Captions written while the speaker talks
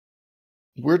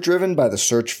We're driven by the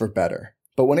search for better.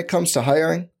 But when it comes to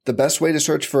hiring, the best way to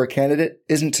search for a candidate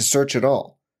isn't to search at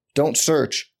all. Don't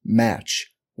search,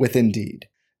 match with Indeed.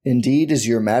 Indeed is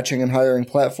your matching and hiring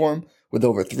platform with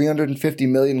over 350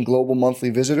 million global monthly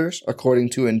visitors,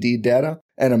 according to Indeed data,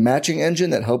 and a matching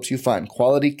engine that helps you find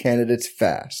quality candidates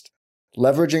fast.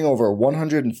 Leveraging over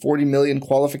 140 million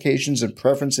qualifications and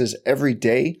preferences every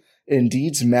day,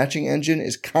 Indeed's matching engine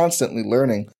is constantly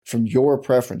learning from your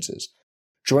preferences.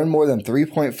 Join more than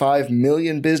 3.5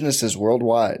 million businesses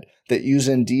worldwide that use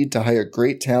Indeed to hire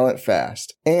great talent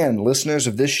fast. And listeners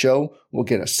of this show will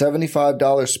get a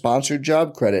 $75 sponsored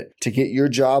job credit to get your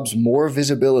jobs more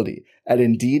visibility at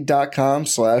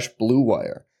Indeed.com/Blue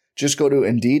Wire. Just go to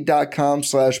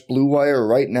Indeed.com/Blue Wire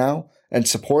right now and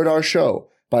support our show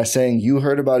by saying you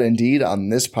heard about Indeed on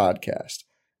this podcast.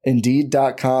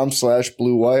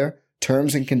 Indeed.com/Blue Wire.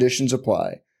 Terms and conditions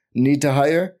apply. Need to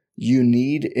hire? You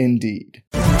need Indeed.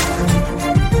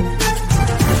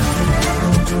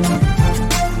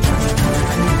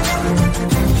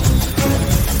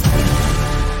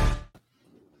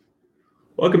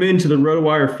 Welcome into the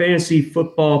RotoWire Fantasy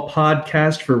Football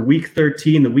Podcast for Week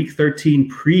 13, the Week 13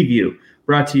 preview,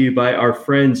 brought to you by our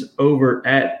friends over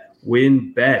at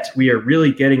WynnBET. We are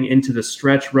really getting into the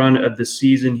stretch run of the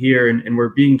season here, and we're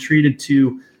being treated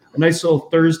to a nice little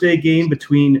Thursday game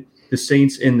between the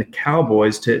Saints and the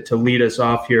Cowboys to lead us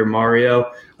off here, Mario.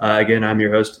 Again, I'm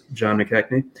your host, John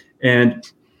McKechnie. And,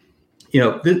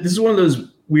 this is one of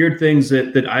those weird things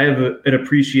that I have an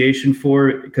appreciation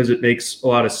for because it makes a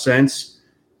lot of sense.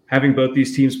 Having both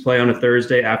these teams play on a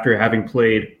Thursday after having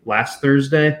played last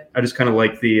Thursday, I just kind of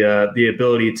like the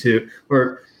ability to,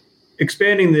 or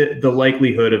expanding the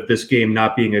likelihood of this game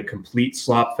not being a complete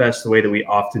slop fest the way that we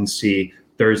often see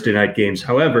Thursday night games.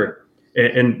 However,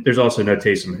 and there's also no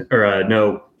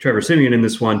no Trevor Siemian in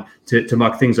this one to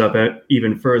muck things up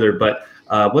even further. But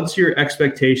what's your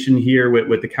expectation here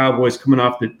with the Cowboys coming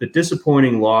off the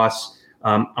disappointing loss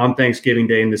on Thanksgiving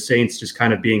Day and the Saints just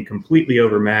kind of being completely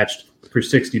overmatched for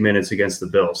 60 minutes against the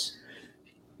Bills?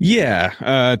 Yeah,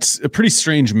 it's a pretty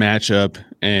strange matchup,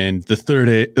 and the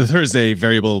Thursday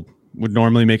variable would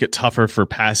normally make it tougher for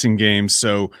passing games.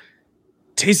 So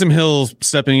Taysom Hill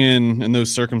stepping in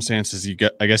those circumstances,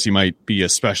 I guess you might be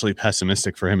especially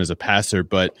pessimistic for him as a passer,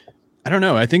 but I don't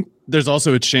know. I think there's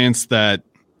also a chance that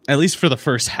at least for the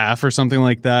first half or something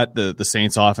like that, the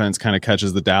Saints offense kind of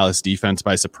catches the Dallas defense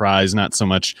by surprise. Not so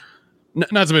much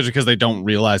because they don't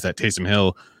realize that Taysom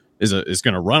Hill is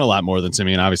going to run a lot more than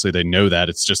Siemian. Obviously they know that.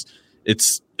 It's just,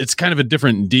 it's kind of a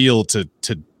different deal to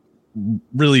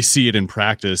really see it in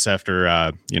practice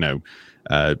after,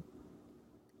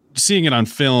 seeing it on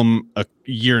film a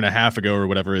year and a half ago or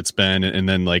whatever it's been, and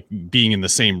then like being in the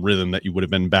same rhythm that you would have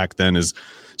been back then is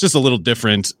just a little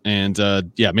different. And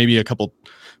maybe a couple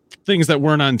things that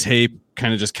weren't on tape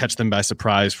kind of just catch them by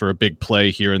surprise for a big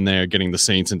play here and there, getting the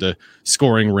Saints into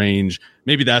scoring range.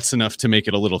 Maybe that's enough to make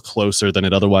it a little closer than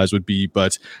it otherwise would be,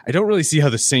 but I don't really see how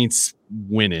the Saints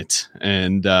win it.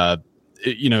 And,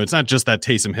 it's not just that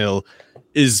Taysom Hill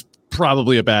is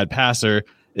probably a bad passer.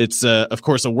 It's, of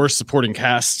course, a worse supporting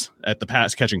cast at the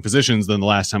pass catching positions than the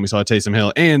last time we saw Taysom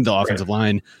Hill, and the offensive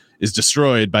line is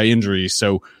destroyed by injury.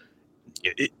 So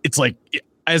it's like,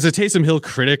 as a Taysom Hill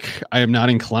critic, I am not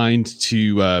inclined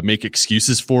to make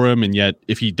excuses for him. And yet,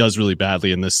 if he does really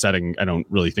badly in this setting, I don't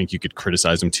really think you could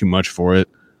criticize him too much for it.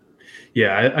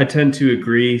 Yeah, I tend to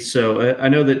agree. So I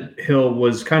know that Hill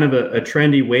was kind of a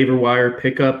trendy waiver wire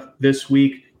pickup this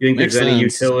week. You think there's any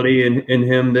utility in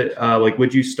him that,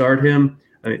 would you start him?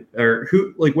 Or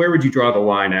who? Like, where would you draw the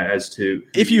line as to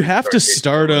if you have to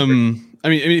start him? I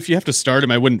mean, if you have to start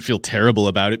him, I wouldn't feel terrible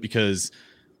about it because,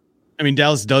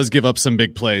 Dallas does give up some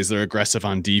big plays. They're aggressive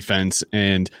on defense,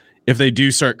 and if they do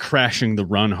start crashing the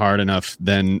run hard enough,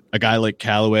 then a guy like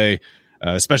Callaway,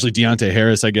 especially Deontay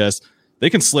Harris, I guess, they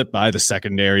can slip by the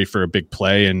secondary for a big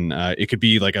play, and it could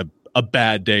be like a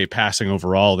bad day passing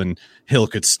overall, then Hill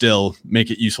could still make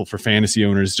it useful for fantasy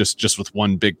owners just with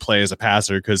one big play as a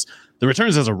passer, because the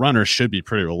returns as a runner should be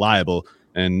pretty reliable.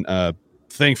 And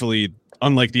thankfully,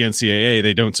 unlike the NCAA,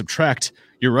 they don't subtract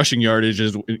your rushing yardage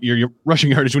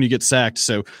when you get sacked.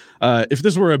 So if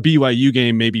this were a BYU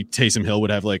game, maybe Taysom Hill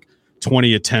would have like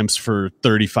 20 attempts for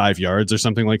 35 yards or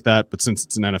something like that. But since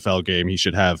it's an NFL game, he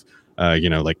should have,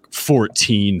 like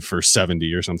 14 for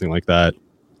 70 or something like that.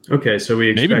 Okay, so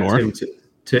we expect him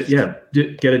to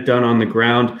get it done on the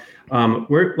ground.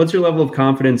 What's your level of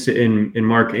confidence in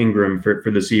Mark Ingram for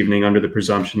this evening under the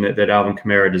presumption that Alvin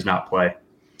Kamara does not play?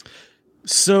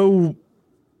 So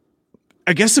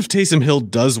I guess if Taysom Hill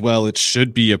does well, it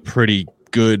should be a pretty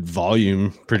good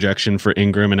volume projection for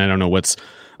Ingram. And I don't know what's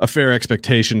a fair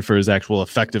expectation for his actual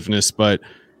effectiveness. But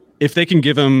if they can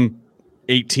give him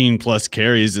 18 plus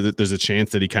carries, there's a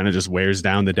chance that he kind of just wears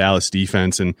down the Dallas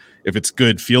defense. And if it's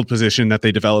good field position that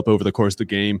they develop over the course of the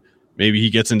game, maybe he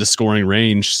gets into scoring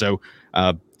range. So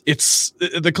it's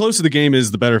the closer the game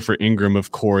is, the better for Ingram,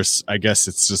 of course. I guess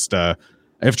it's just I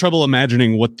have trouble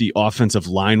imagining what the offensive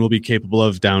line will be capable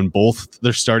of down both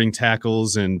their starting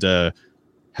tackles, and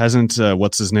hasn't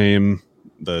what's his name,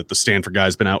 the Stanford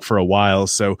guy's been out for a while.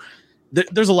 So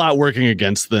there's a lot working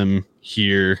against them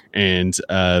here, and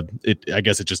I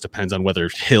guess it just depends on whether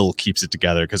Hill keeps it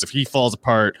together, because if he falls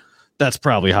apart, that's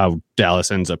probably how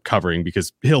Dallas ends up covering,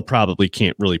 because Hill probably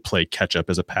can't really play catch up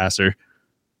as a passer.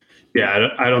 Yeah,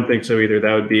 I don't think so either.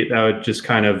 That would just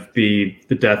kind of be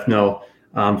the death knell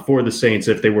for the Saints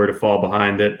if they were to fall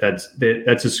behind.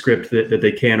 That's a script that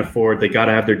they can't afford. They got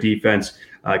to have their defense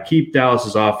keep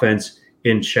Dallas's offense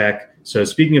in check. So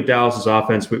speaking of Dallas's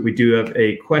offense, we do have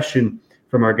a question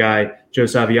from our guy Joe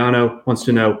Saviano. Wants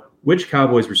to know, which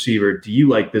Cowboys receiver do you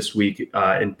like this week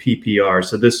in PPR?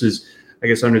 So this is, I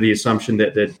guess, under the assumption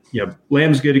that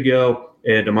Lamb's good to go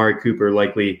and Amari Cooper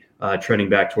likely trending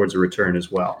back towards a return as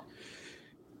well.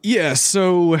 Yeah,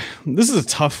 so this is a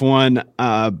tough one.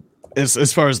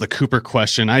 As far as the Cooper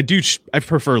question, I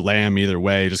prefer Lamb either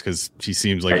way, just because he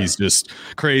seems like he's just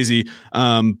crazy.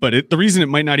 But the reason it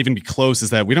might not even be close is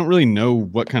that we don't really know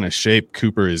what kind of shape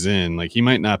Cooper is in. Like, he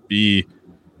might not be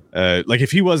like,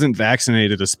 if he wasn't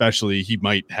vaccinated, especially, he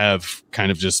might have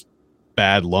kind of just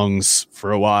bad lungs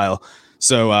for a while.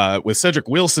 So with Cedric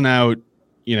Wilson out,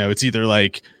 it's either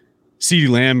like CeeDee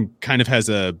Lamb kind of has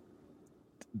a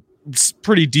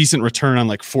pretty decent return on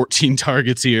like 14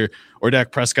 targets here, or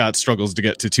Dak Prescott struggles to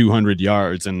get to 200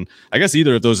 yards. And I guess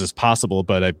either of those is possible,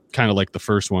 but I kind of like the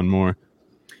first one more.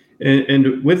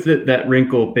 And with that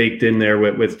wrinkle baked in there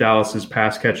with Dallas's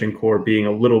pass catching core being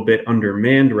a little bit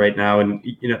undermanned right now. And,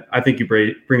 I think you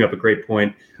bring up a great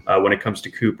point when it comes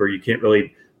to Cooper. You can't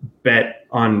really bet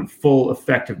on full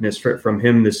effectiveness from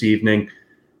him this evening.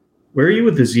 Where are you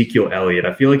with Ezekiel Elliott?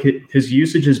 I feel like his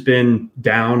usage has been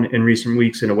down in recent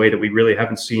weeks in a way that we really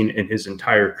haven't seen in his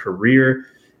entire career.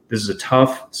 This is a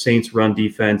tough Saints run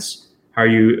defense. How are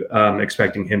you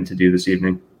expecting him to do this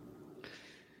evening?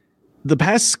 The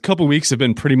past couple weeks have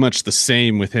been pretty much the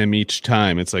same with him each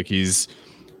time. It's like he's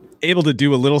able to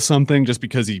do a little something just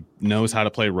because he knows how to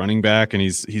play running back, and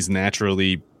he's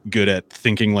naturally good at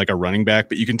thinking like a running back,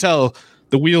 but you can tell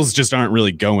the wheels just aren't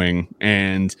really going,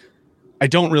 and I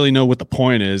don't really know what the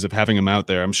point is of having him out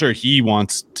there. I'm sure he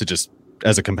wants to just,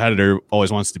 as a competitor,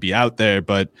 always wants to be out there,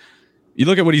 but you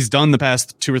look at what he's done the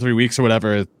past 2 or 3 weeks or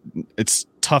whatever, it's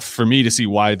tough for me to see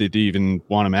why they'd even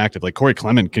want him active. Like, Corey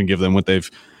Clement can give them what they've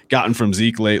gotten from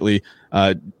Zeke lately.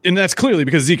 And that's clearly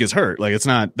because Zeke is hurt. Like,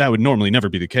 that would normally never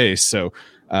be the case. So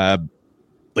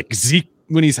like, Zeke,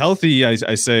 when he's healthy, I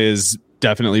say is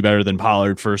definitely better than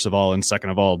Pollard, first of all, and second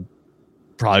of all,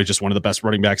 probably just one of the best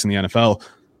running backs in the NFL.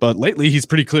 But lately, he's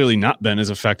pretty clearly not been as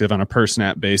effective on a per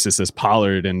snap basis as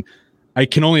Pollard. And I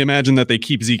can only imagine that they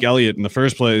keep Zeke Elliott active in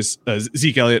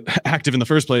the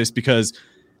first place because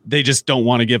they just don't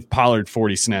want to give Pollard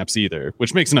 40 snaps either,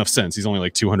 which makes enough sense. He's only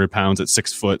like 200 pounds at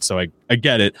 6 foot, so I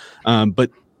get it.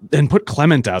 But then put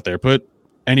Clement out there, put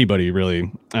anybody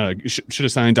really. Should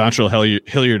have signed Dontrell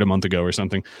Hilliard a month ago or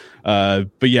something. But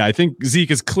yeah, I think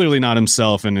Zeke is clearly not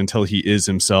himself, and until he is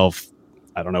himself,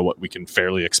 I don't know what we can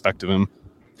fairly expect of him.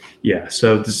 Yeah,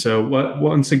 so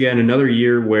once again, another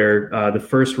year where the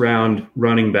first round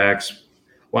running backs,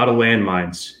 a lot of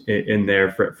landmines in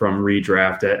there from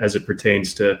redraft as it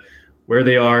pertains to where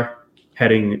they are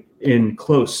heading in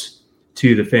close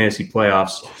to the fantasy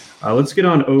playoffs. Let's get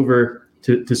on over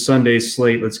to Sunday's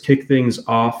slate. Let's kick things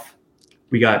off.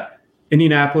 We got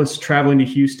Indianapolis traveling to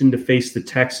Houston to face the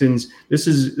Texans. This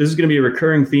is going to be a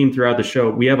recurring theme throughout the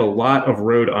show. We have a lot of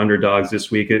road underdogs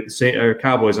this week.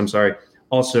 Cowboys, I'm sorry.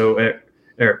 Also,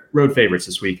 road favorites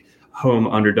this week, home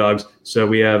underdogs. So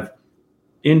we have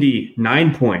Indy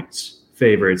 9 points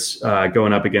favorites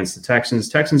going up against the Texans.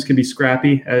 Texans can be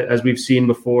scrappy, as we've seen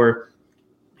before.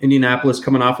 Indianapolis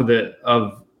coming off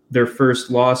of their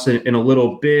first loss in a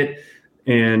little bit,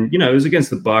 and it was against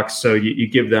the Bucs, so you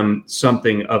give them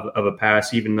something of a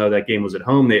pass, even though that game was at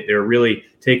home. They were really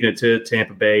taking it to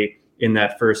Tampa Bay in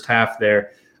that first half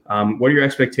there. What are your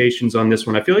expectations on this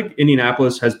one? I feel like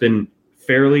Indianapolis has been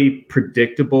fairly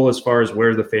predictable as far as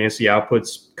where the fantasy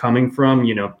output's coming from.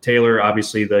 Taylor,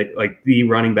 obviously the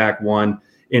running back one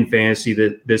in fantasy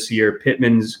this year.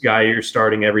 Pittman's guy you're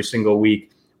starting every single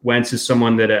week. Wentz is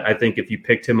someone that I think if you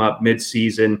picked him up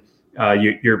mid-season,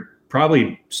 you're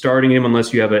probably starting him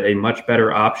unless you have a much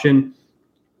better option.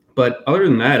 But other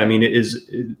than that, I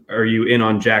mean, are you in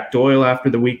on Jack Doyle after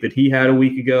the week that he had a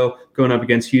week ago going up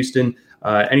against Houston?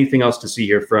 Anything else to see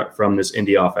here from this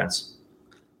Indy offense?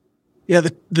 Yeah,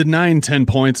 the 9-10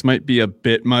 points might be a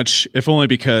bit much, if only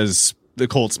because the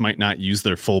Colts might not use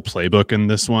their full playbook in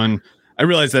this one. I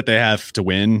realize that they have to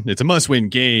win. It's a must-win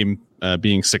game,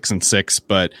 being 6-6,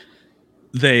 but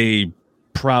they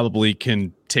probably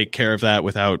can take care of that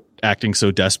without acting so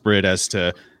desperate as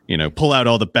to, pull out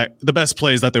all the best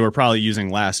plays that they were probably using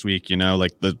last week,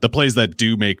 like the plays that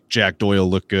do make Jack Doyle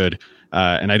look good.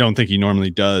 And I don't think he normally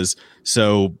does.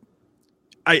 So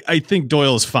I think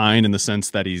Doyle is fine in the sense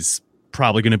that he's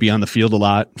probably going to be on the field a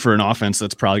lot for an offense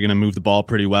that's probably going to move the ball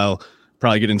pretty well,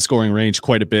 probably get in scoring range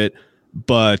quite a bit,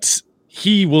 but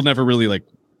he will never really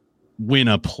win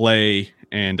a play.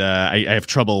 And I have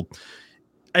trouble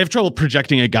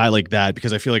projecting a guy like that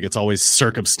because I feel like it's always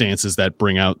circumstances that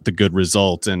bring out the good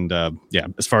result. And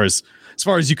as far as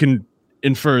you can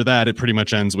infer that, it pretty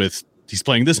much ends with he's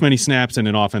playing this many snaps and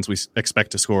an offense we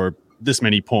expect to score this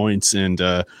many points, and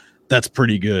that's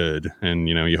pretty good. And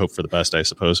you hope for the best, I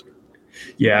suppose.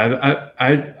 Yeah,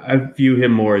 I view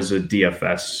him more as a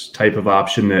DFS type of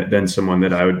option than someone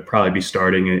that I would probably be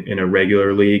starting in a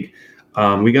regular league.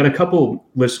 We got a couple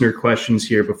listener questions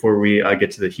here before we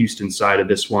get to the Houston side of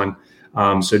this one.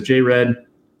 So J-Red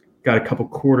got a couple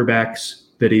quarterbacks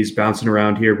that he's bouncing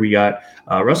around here. We got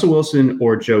Russell Wilson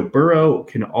or Joe Burrow.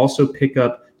 Can also pick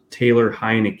up Taylor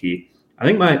Heineke. I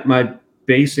think my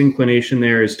base inclination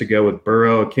there is to go with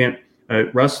Burrow.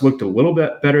 Russ looked a little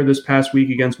bit better this past week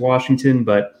against Washington,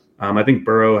 but I think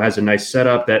Burrow has a nice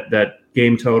setup. That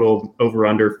game total over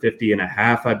under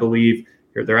 50.5, I believe.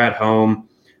 They're at home.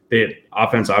 The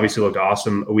offense obviously looked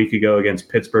awesome a week ago against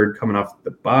Pittsburgh, coming off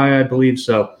the bye, I believe.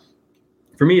 So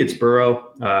for me, it's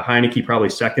Burrow. Heineke probably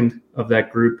second of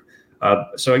that group.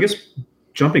 So I guess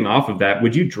jumping off of that,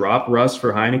 would you drop Russ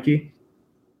for Heineke?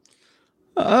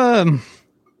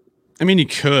 I mean, he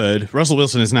could. Russell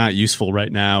Wilson is not useful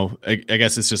right now. I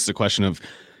guess it's just a question of,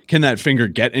 can that finger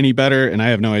get any better? And I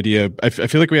have no idea. I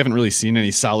feel like we haven't really seen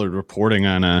any solid reporting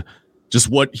on just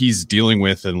what he's dealing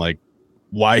with and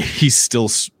why he's still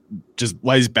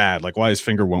why he's bad, why his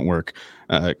finger won't work.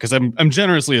 Because I'm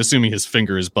generously assuming his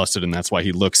finger is busted and that's why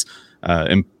he looks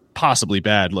impossibly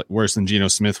bad, worse than Geno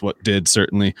Smith did,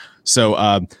 certainly.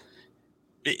 So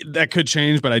that could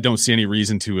change, but I don't see any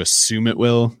reason to assume it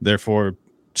will. Therefore,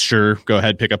 sure, go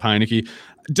ahead, pick up Heineke.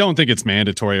 Don't think it's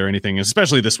mandatory or anything,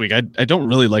 especially this week. I don't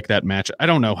really like that match. I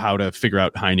don't know how to figure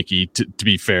out Heineke, to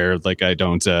be fair. I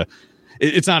don't.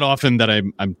 It's not often that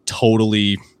I'm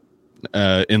totally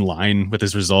in line with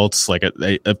his results.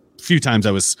 A few times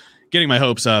I was getting my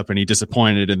hopes up and he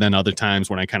disappointed, and then other times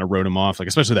when I kind of wrote him off,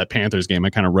 especially that Panthers game, I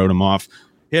kind of wrote him off.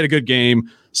 He had a good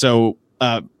game. So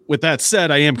with that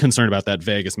said, I am concerned about that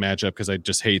Vegas matchup because I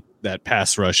just hate that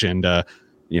pass rush. And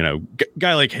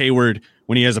guy like Hayward,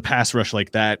 when he has a pass rush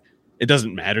like that, it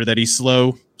doesn't matter that he's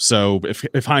slow. So if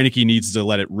Heineke needs to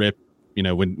let it rip,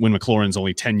 when McLaurin's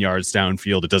only 10 yards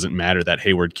downfield, it doesn't matter that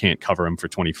Hayward can't cover him for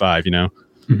 25.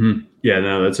 Mm-hmm. Yeah,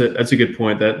 no, that's a good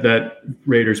point. That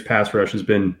Raiders pass rush has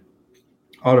been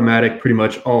automatic pretty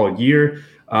much all year.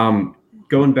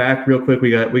 Going back real quick,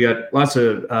 we got lots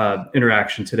of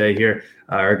interaction today here.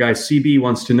 Our guy CB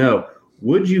wants to know: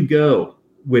 would you go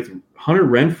with Hunter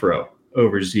Renfrow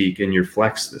over Zeke in your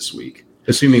flex this week,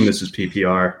 assuming this is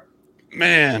PPR?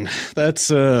 Man,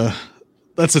 that's a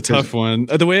tough one.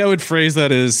 The way I would phrase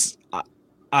that is,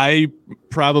 I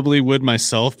probably would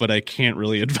myself, but I can't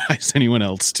really advise anyone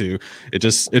else to.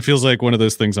 It feels like one of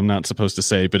those things I'm not supposed to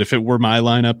say. But if it were my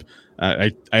lineup,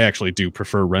 I actually do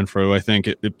prefer Renfrow. I think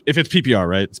if it's PPR,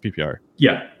 right? It's PPR.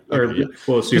 Yeah. Or yeah.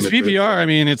 We'll assume it's PPR. I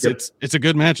mean, it's a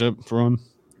good matchup for him.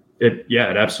 It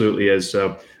absolutely is.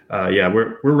 So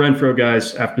we're Renfrow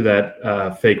guys after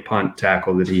that fake punt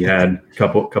tackle that he had a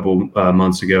couple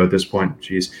months ago. At this point,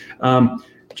 jeez.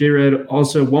 J-Red,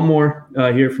 also one more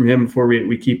here from him before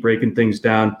we keep breaking things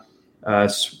down.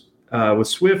 With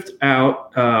Swift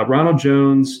out, Ronald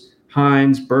Jones,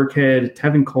 Hines, Burkhead,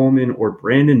 Tevin Coleman, or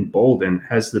Brandon Bolden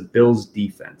has the Bills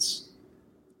defense.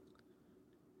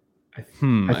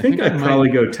 I think I'd probably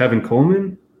go Tevin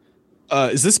Coleman.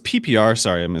 Is this PPR?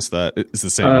 Sorry, I missed that. It's the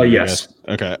same. Yes.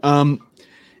 Okay.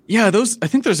 Yeah, I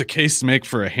think there's a case to make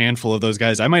for a handful of those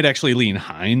guys. I might actually lean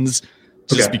Hines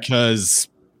just because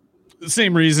the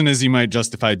same reason as you might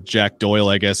justify Jack Doyle,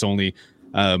 I guess, only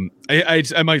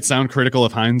I might sound critical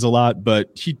of Hines a lot,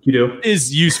 but he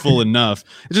is useful enough.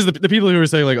 It's just the people who are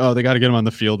saying oh, they got to get him on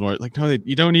the field more. No,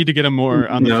 you don't need to get him more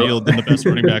on the field than the best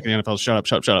running back in the NFL.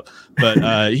 Shut up.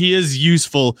 But he is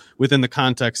useful within the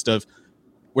context of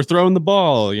we're throwing the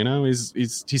ball.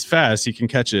 He's fast. He can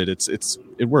catch it.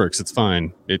 It works. It's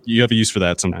fine. You have a use for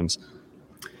that sometimes.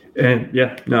 And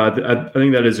yeah, no, I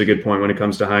think that is a good point when it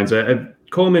comes to Hines.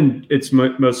 Coleman, it's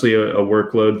mostly a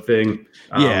workload thing.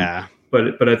 Yeah.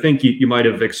 But I think you might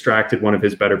have extracted one of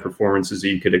his better performances that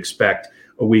you could expect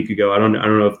a week ago. I don't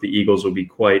know if the Eagles will be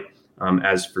quite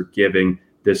as forgiving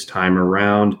this time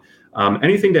around.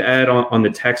 Anything to add on the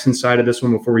Texans side of this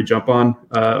one before we jump on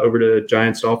over to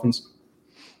Giants Dolphins?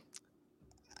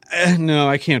 No,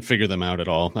 I can't figure them out at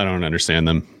all. I don't understand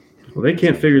them. Well, they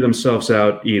can't figure themselves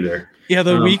out either. Yeah,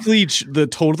 the the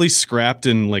totally scrapped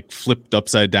and like flipped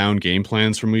upside down game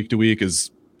plans from week to week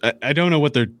is. I don't know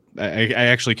what they're. I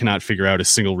actually cannot figure out a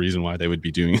single reason why they would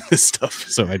be doing this stuff.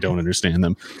 So I don't understand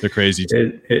them. They're crazy.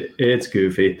 It's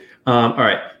goofy. All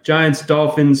right, Giants,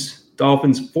 Dolphins.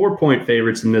 Dolphins 4-point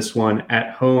favorites in this one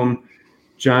at home.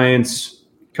 Giants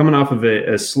coming off of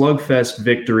a slugfest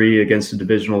victory against a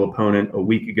divisional opponent a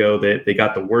week ago. They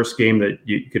got the worst game that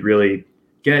you could really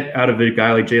get out of a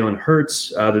guy like Jalen Hurts.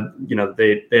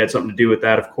 They had something to do with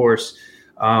that, of course.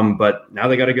 But now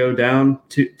they got to go down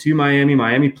to Miami.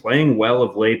 Miami playing well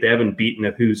of late. They haven't beaten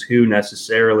a who's who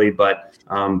necessarily, but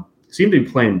seem to be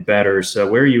playing better. So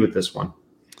where are you with this one?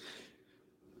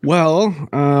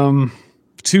 Well,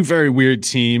 two very weird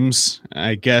teams.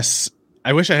 I guess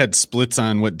I wish I had splits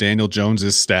on what Daniel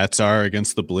Jones's stats are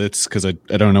against the blitz because I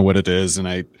don't know what it is. And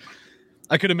I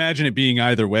could imagine it being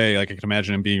either way. Like I could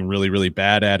imagine him being really, really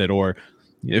bad at it, or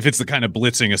if it's the kind of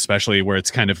blitzing, especially where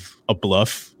it's kind of a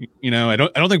bluff, I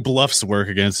don't think bluffs work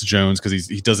against Jones because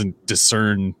he doesn't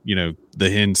discern, the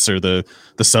hints or the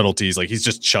subtleties. Like he's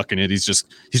just chucking it. He's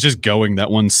just going that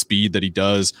one speed that he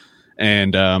does.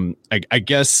 And I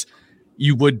guess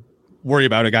you would worry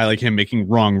about a guy like him making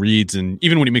wrong reads. And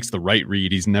even when he makes the right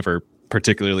read, he's never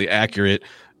particularly accurate.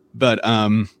 But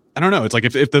I don't know. It's like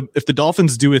if the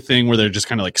Dolphins do a thing where they're just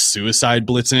kind of like suicide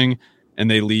blitzing and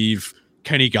they leave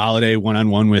Kenny Golladay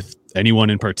one-on-one with anyone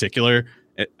in particular,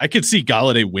 I could see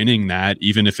Golladay winning that,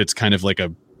 even if it's kind of like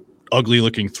a ugly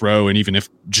looking throw. And even if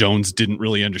Jones didn't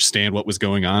really understand what was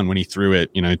going on when he threw it,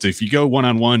 if you go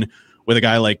one-on-one with a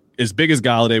guy like as big as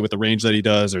Golladay with the range that he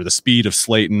does, or the speed of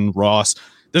Slayton, Ross,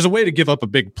 there's a way to give up a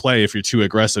big play if you're too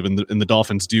aggressive. And the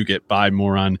Dolphins do get by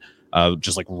more on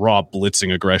just like raw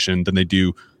blitzing aggression than they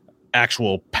do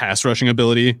actual pass rushing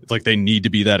ability. It's like they need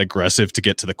to be that aggressive to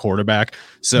get to the quarterback.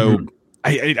 So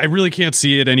I really can't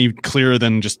see it any clearer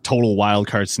than just total wild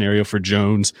card scenario for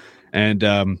Jones. And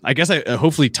I guess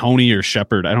hopefully Tony or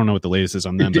Shepard, I don't know what the latest is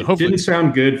on them. But hopefully, didn't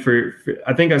sound good for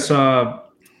I think I saw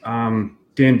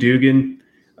Dan Dugan,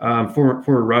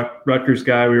 former Rutgers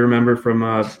guy we remember from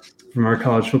our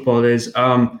college football days.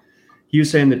 He was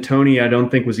saying that Tony, I don't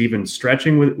think, was even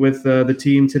stretching with the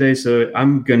team today. So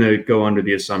I'm going to go under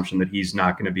the assumption that he's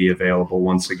not going to be available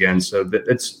once again. So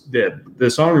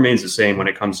the song remains the same when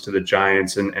it comes to the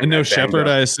Giants and no Shepard,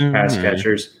 I assume. Pass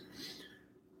catchers.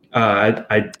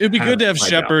 It'd be good to have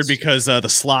Shepard because the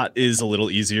slot is a little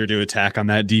easier to attack on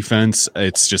that defense.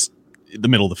 It's just the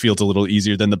middle of the field's a little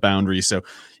easier than the boundary. So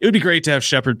it would be great to have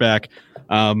Shepard back.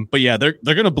 But yeah, they're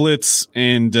going to blitz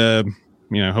and,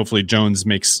 hopefully Jones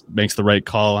makes the right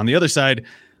call. On the other side,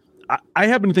 I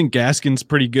happen to think Gaskin's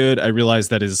pretty good. I realize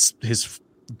that his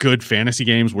good fantasy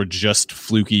games were just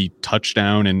fluky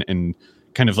touchdown and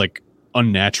kind of like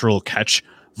unnatural catch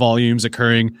volumes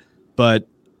occurring. But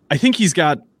I think he's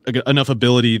got enough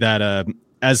ability that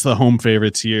as the home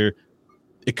favorites here,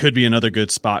 it could be another good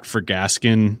spot for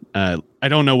Gaskin. I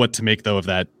don't know what to make, though, of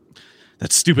that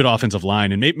stupid offensive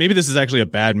line. And maybe this is actually a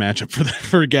bad matchup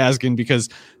for Gaskin because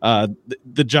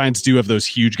the Giants do have those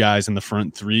huge guys in the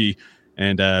front three.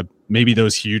 And maybe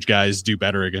those huge guys do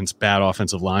better against bad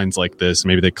offensive lines like this.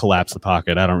 Maybe they collapse the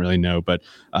pocket. I don't really know. But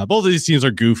both of these teams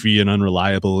are goofy and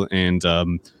unreliable. And,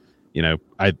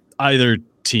 either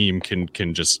team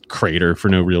can just crater for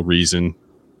no real reason.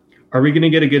 Are we going to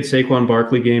get a good Saquon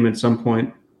Barkley game at some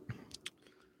point?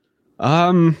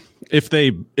 If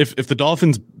the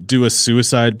Dolphins do a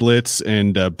suicide blitz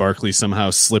and Barkley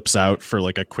somehow slips out for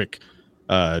like a quick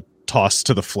toss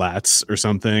to the flats or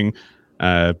something,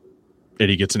 and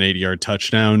he gets an 80-yard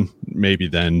touchdown, maybe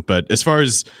then. But as far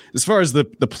as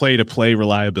the play-to-play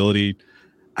reliability,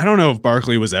 I don't know if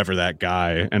Barkley was ever that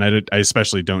guy, and I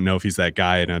especially don't know if he's that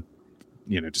guy in a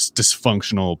just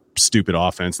dysfunctional, stupid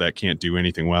offense that can't do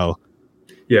anything well.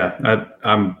 Yeah,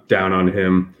 I'm down on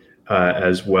him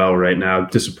as well right now.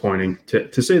 Disappointing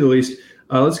to say the least.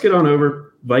 Let's get on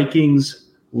over Vikings,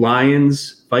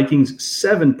 Lions. Vikings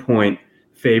 7-point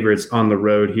favorites on the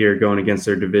road here going against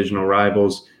their divisional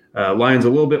rivals. Lions a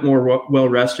little bit more well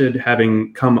rested,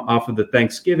 having come off of the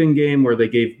Thanksgiving game where they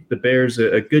gave the Bears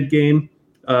a good game.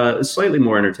 a slightly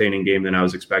more entertaining game than I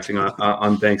was expecting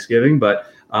on Thanksgiving.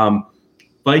 But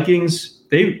Vikings,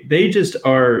 they just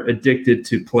are addicted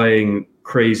to playing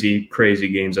crazy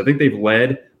games. I think they've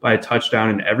led by a touchdown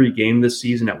in every game this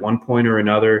season at one point or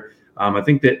another. I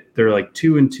think that they're like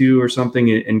 2-2 or something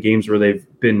in games where they've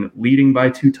been leading by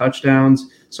 2 touchdowns.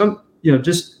 So,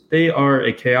 they are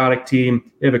a chaotic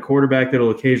team. They have a quarterback that will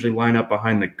occasionally line up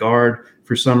behind the guard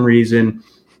for some reason.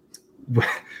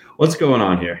 What's going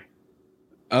on here?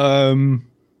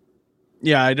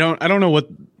 Yeah, I don't know what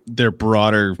their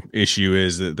broader issue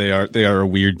is. That they are a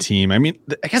weird team. I mean,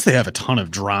 I guess they have a ton of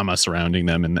drama surrounding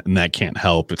them, and that can't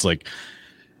help. It's like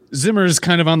Zimmer's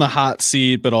kind of on the hot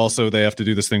seat, but also they have to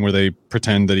do this thing where they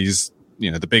pretend that he's,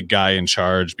 the big guy in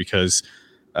charge because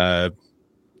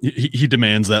he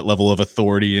demands that level of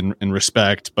authority and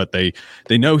respect, but they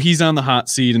know he's on the hot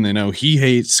seat and they know he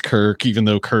hates Kirk, even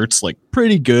though Kurt's like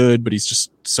pretty good, but he's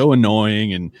just so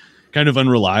annoying and kind of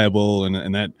unreliable.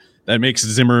 And that makes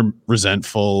Zimmer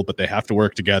resentful, but they have to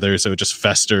work together. So it just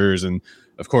festers. And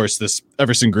of course, this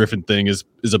Everson Griffin thing is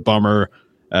a bummer.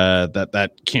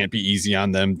 That can't be easy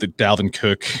on them. The Dalvin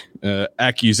Cook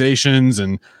accusations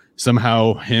and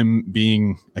somehow him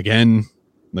being again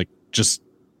like just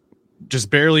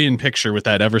barely in picture with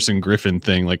that Everson Griffin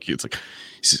thing. Like it's like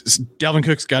Dalvin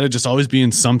Cook's got to just always be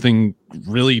in something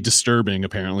really disturbing.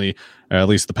 Apparently, at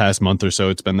least the past month or so,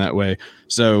 it's been that way.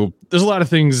 So there's a lot of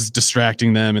things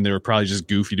distracting them, and they were probably just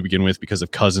goofy to begin with because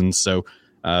of Cousins. So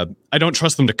I don't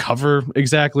trust them to cover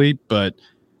exactly, but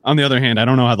on the other hand, I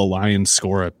don't know how the Lions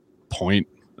score a point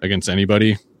against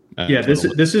anybody. This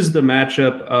is the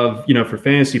matchup of, for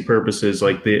fantasy purposes,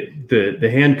 like the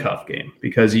handcuff game,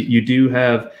 because you do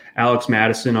have Alex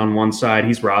Madison on one side.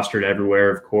 He's rostered everywhere,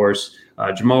 of course.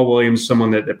 Jamal Williams,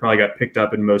 someone that probably got picked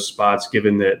up in most spots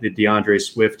given the DeAndre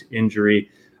Swift injury.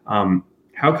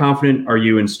 How confident are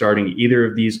you in starting either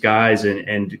of these guys?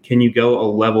 And can you go a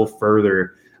level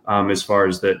further as far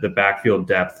as the backfield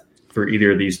depth for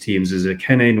either of these teams? Is it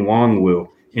Kene Nwangwu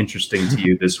interesting to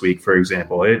you this week, for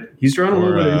example? He's drawn a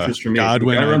little bit of interest for me.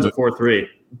 Godwin runs a 4.3.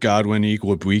 Godwin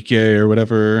Igwebuike or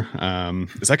whatever.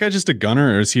 Is that guy just a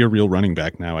gunner, or is he a real running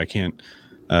back now? I can't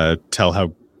tell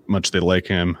how much they like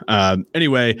him.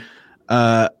 Anyway,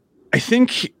 I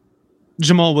think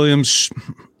Jamal Williams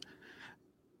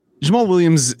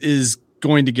is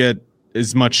going to get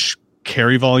as much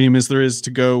carry volume as there is to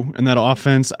go in that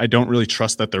offense. I don't really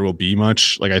trust that there will be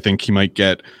much. Like, I think he might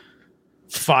get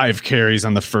 5 carries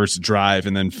on the first drive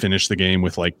and then finish the game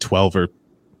with like 12 or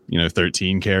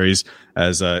 13 carries.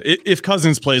 As if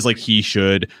Cousins plays like he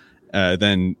should,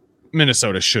 then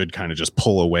Minnesota should kind of just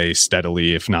pull away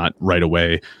steadily, if not right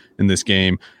away in this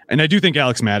game. And I do think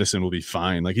Alex Madison will be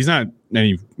fine. Like he's not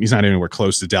anywhere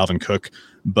close to Dalvin Cook,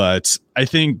 but I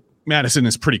think Madison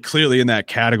is pretty clearly in that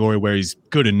category where he's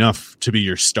good enough to be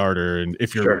your starter. And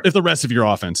if the rest of your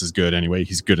offense is good anyway,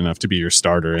 he's good enough to be your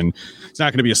starter. And he's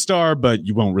not going to be a star, but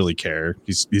you won't really care.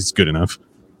 He's good enough.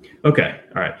 Okay.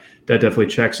 All right. That definitely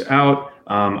checks out.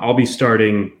 I'll be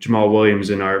starting Jamal Williams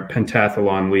in our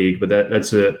pentathlon league, but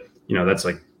that's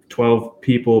like 12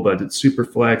 people, but it's super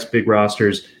flex, big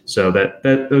rosters. So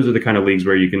those are the kind of leagues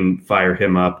where you can fire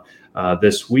him up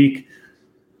this week.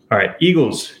 All right,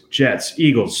 Eagles, Jets.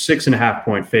 Eagles, 6.5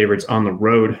 point favorites on the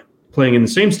road, playing in the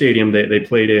same stadium they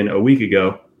played in a week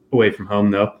ago, away from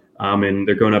home though. And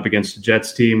they're going up against the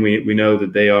Jets team. We know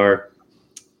that they are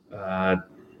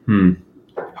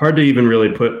hard to even really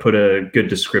put a good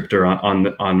descriptor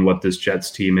on what this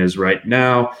Jets team is right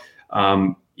now.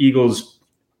 Eagles,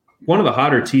 one of the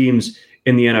hotter teams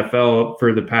in the NFL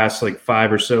for the past like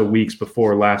 5 or so weeks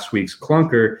before last week's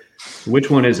clunker. Which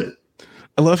one is it?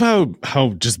 I love how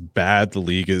just bad the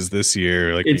league is this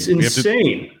year. Like it's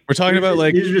insane. We're talking about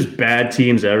like these are just bad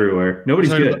teams everywhere. Nobody's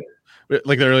good.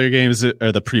 Like the earlier games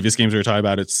or the previous games we were talking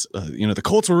about, it's the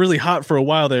Colts were really hot for a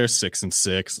while there,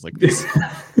 6-6. Like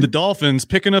the Dolphins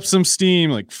picking up some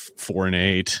steam, like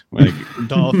 4-8. Like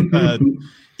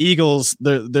Eagles,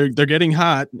 they're getting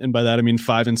hot, and by that I mean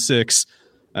 5-6,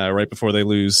 right before they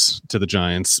lose to the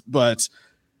Giants. But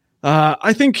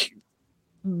I think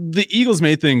the Eagles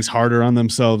made things harder on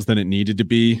themselves than it needed to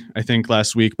be. I think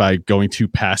last week by going too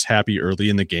pass happy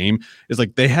early in the game is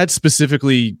like they had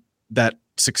specifically that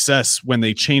success when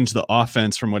they changed the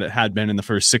offense from what it had been in the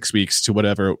first 6 weeks to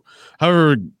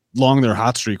however long their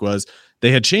hot streak was.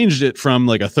 They had changed it from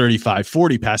like a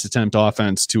 35-40 pass attempt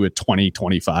offense to a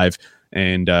 20-25.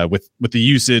 And with the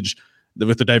usage,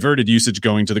 with the diverted usage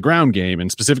going to the ground game,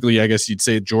 and specifically, I guess you'd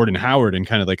say Jordan Howard and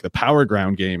kind of like the power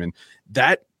ground game. And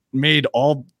that made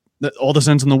all all the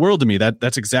sense in the world to me.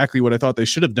 That's exactly what I thought they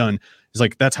should have done. Is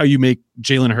like, that's how you make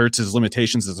Jalen Hurts'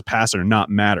 limitations as a passer not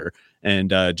matter. And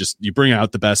just you bring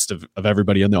out the best of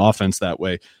everybody on the offense that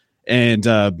way. And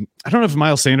I don't know if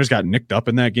Miles Sanders got nicked up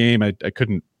in that game. I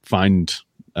couldn't find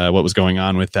what was going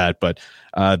on with that, but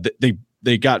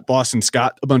they got Boston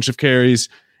Scott a bunch of carries.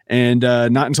 And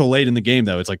not until late in the game,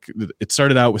 though. It's like it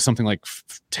started out with something like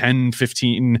 10,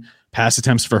 15 pass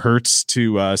attempts for Hurts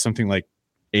to something like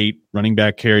 8 running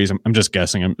back carries. I'm just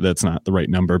guessing. That's not the right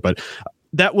number, but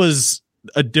that was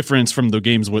a difference from the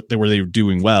games where they were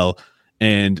doing well.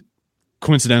 And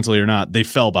coincidentally or not, they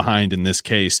fell behind in this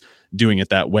case doing it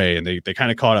that way. And they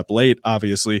kind of caught up late,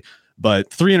 obviously.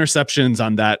 But 3 interceptions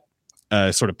on that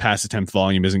sort of pass attempt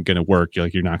volume isn't going to work.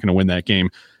 You're not going to win that game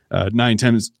 9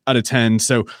 times out of 10.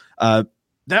 So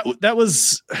that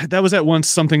was at once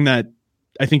something that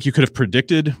I think you could have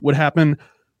predicted would happen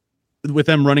with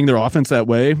them running their offense that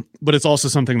way, but it's also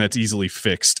something that's easily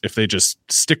fixed if they just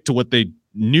stick to what they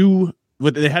knew,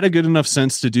 what they had a good enough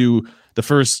sense to do the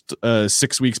first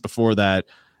 6 weeks before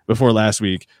last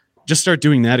week. Just start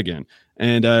doing that again.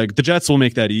 And the Jets will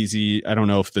make that easy. I don't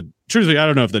know if the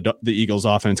Eagles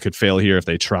offense could fail here if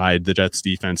they tried. The Jets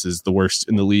defense is the worst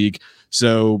in the league.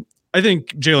 So I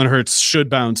think Jalen Hurts should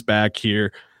bounce back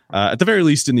here. At the very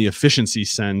least in the efficiency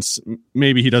sense.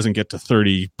 Maybe he doesn't get to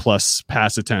 30 plus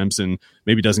pass attempts and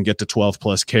maybe doesn't get to 12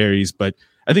 plus carries, but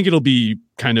I think it'll be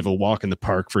kind of a walk in the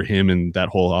park for him and that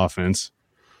whole offense.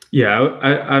 Yeah,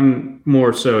 I'm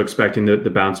more so expecting the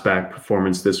bounce back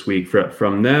performance this week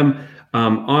from them.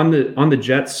 On the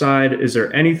Jets side, is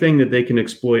there anything that they can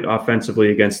exploit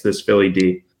offensively against this Philly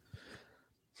D?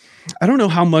 I don't know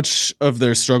how much of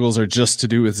their struggles are just to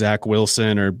do with Zach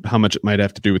Wilson or how much it might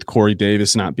have to do with Corey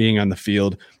Davis not being on the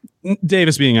field.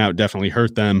 Davis being out definitely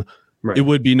hurt them. Right. It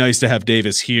would be nice to have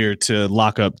Davis here to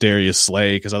lock up Darius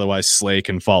Slay, because otherwise Slay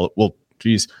can fall. Well,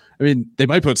 geez, I mean, they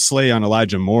might put Slay on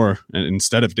Elijah Moore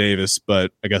instead of Davis,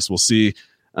 but I guess we'll see.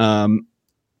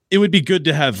 It would be good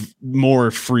to have Moore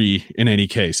free in any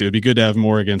case. It would be good to have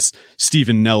Moore against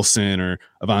Steven Nelson or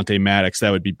Avonte Maddox.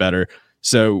 That would be better.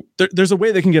 So there's a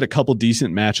way they can get a couple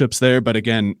decent matchups there. But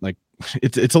again, like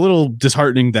it's a little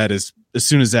disheartening that as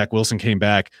soon as Zach Wilson came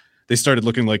back, they started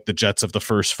looking like the Jets of the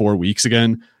first 4 weeks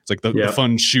again. It's like the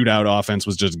fun shootout offense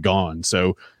was just gone.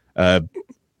 So I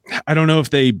don't know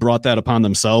if they brought that upon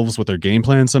themselves with their game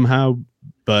plan somehow.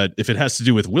 But if it has to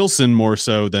do with Wilson more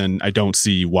so, then I don't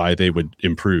see why they would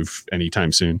improve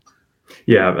anytime soon.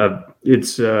 Yeah,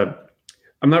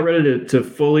 I'm not ready to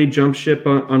fully jump ship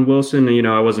on Wilson. You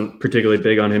know, I wasn't particularly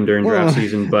big on him during draft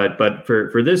season, but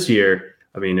for this year,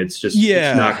 I mean, it's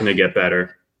not going to get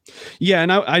better. Yeah,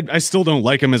 and I still don't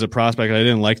like him as a prospect. I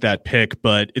didn't like that pick,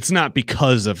 but it's not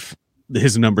because of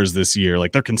his numbers this year.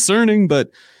 Like, they're concerning, but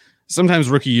sometimes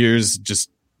rookie years just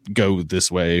go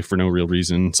this way for no real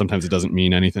reason. Sometimes it doesn't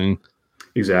mean anything.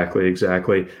 Exactly.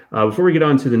 Before we get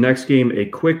on to the next game, a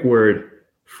quick word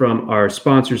from our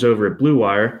sponsors over at Blue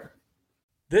Wire.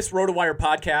 This RotoWire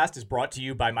podcast is brought to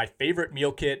you by my favorite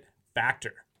meal kit,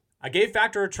 Factor. I gave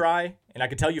Factor a try, and I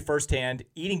can tell you firsthand,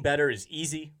 eating better is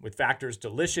easy with Factor's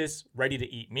delicious,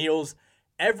 ready-to-eat meals.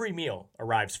 Every meal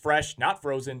arrives fresh, not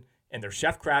frozen, and they're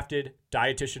chef-crafted,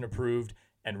 dietitian-approved,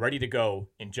 and ready to go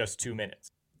in just 2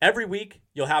 minutes. Every week,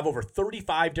 you'll have over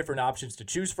 35 different options to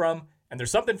choose from, and there's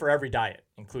something for every diet,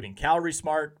 including Calorie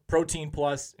Smart, Protein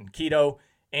Plus, and Keto.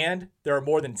 And there are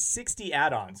more than 60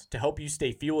 add-ons to help you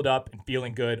stay fueled up and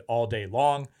feeling good all day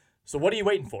long. So what are you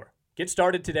waiting for? Get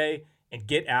started today and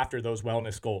get after those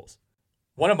wellness goals.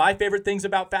 One of my favorite things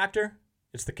about Factor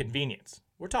is the convenience.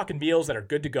 We're talking meals that are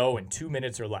good to go in 2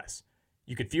 minutes or less.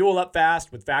 You can fuel up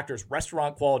fast with Factor's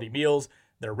restaurant-quality meals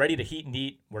that are ready to heat and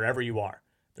eat wherever you are.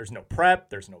 There's no prep,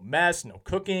 there's no mess, no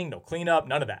cooking, no cleanup,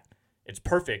 none of that. It's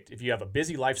perfect if you have a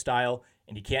busy lifestyle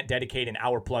and you can't dedicate an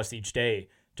hour plus each day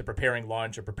to preparing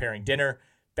lunch or preparing dinner.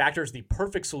 Factor is the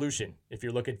perfect solution if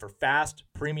you're looking for fast,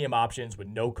 premium options with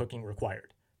no cooking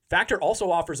required. Factor also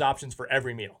offers options for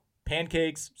every meal.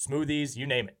 Pancakes, smoothies, you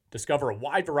name it. Discover a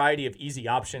wide variety of easy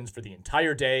options for the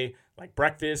entire day, like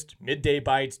breakfast, midday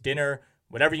bites, dinner,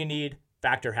 whatever you need,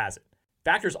 Factor has it.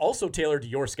 Factor's also tailored to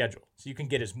your schedule, so you can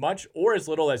get as much or as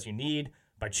little as you need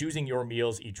by choosing your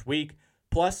meals each week.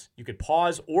 Plus, you could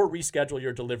pause or reschedule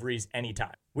your deliveries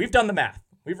anytime. We've done the math.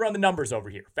 We've run the numbers over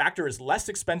here. Factor is less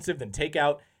expensive than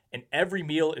takeout, and every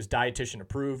meal is dietitian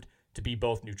approved to be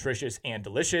both nutritious and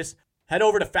delicious. Head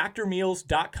over to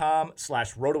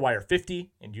factormeals.com/rotowire50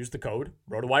 and use the code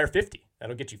rotowire50.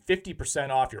 That'll get you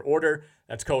 50% off your order.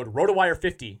 That's code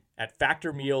rotowire50 at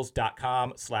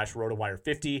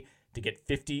factormeals.com/rotowire50 to get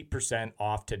 50%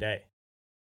 off today.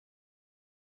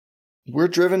 We're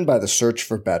driven by the search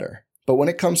for better. But when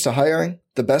it comes to hiring,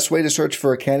 the best way to search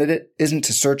for a candidate isn't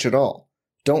to search at all.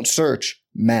 Don't search,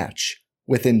 match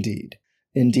with Indeed.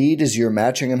 Indeed is your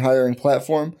matching and hiring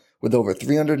platform with over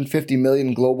 350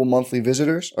 million global monthly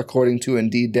visitors, according to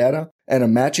Indeed data, and a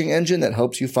matching engine that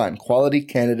helps you find quality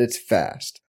candidates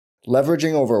fast.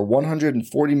 Leveraging over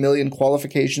 140 million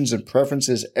qualifications and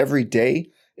preferences every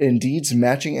day, Indeed's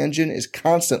matching engine is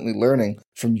constantly learning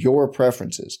from your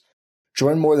preferences.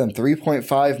 Join more than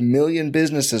 3.5 million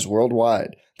businesses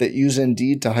worldwide that use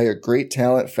Indeed to hire great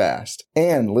talent fast.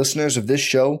 And listeners of this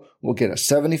show will get a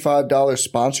 $75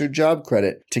 sponsored job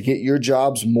credit to get your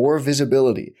jobs more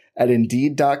visibility at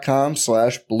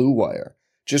Indeed.com/Blue Wire.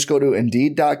 Just go to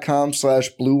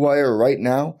Indeed.com/Blue Wire right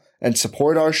now and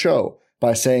support our show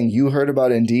by saying you heard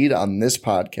about Indeed on this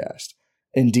podcast.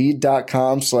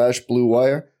 Indeed.com/Blue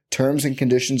Wire. Terms and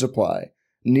conditions apply.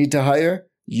 Need to hire?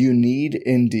 You need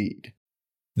Indeed.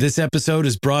 This episode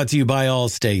is brought to you by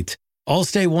Allstate.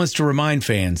 Allstate wants to remind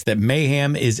fans that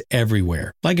mayhem is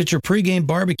everywhere, like at your pregame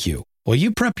barbecue. While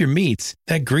you prep your meats,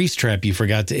 that grease trap you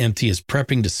forgot to empty is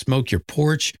prepping to smoke your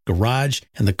porch, garage,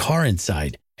 and the car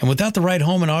inside. And without the right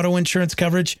home and auto insurance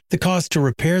coverage, the cost to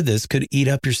repair this could eat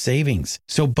up your savings.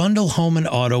 So bundle home and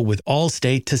auto with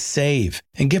Allstate to save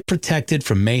and get protected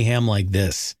from mayhem like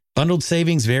this. Bundled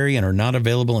savings vary and are not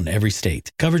available in every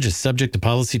state. Coverage is subject to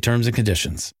policy terms and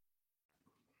conditions.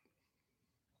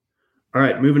 All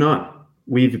right, moving on.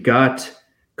 We've got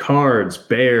Cards,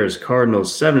 Bears,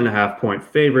 Cardinals, 7.5 point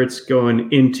favorites going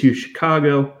into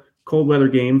Chicago. Cold weather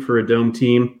game for a dome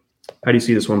team. How do you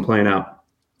see this one playing out?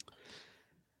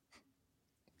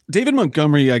 David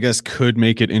Montgomery, I guess, could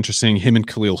make it interesting. Him and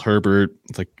Khalil Herbert,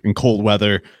 like in cold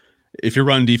weather. If your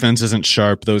run defense isn't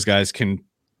sharp, those guys can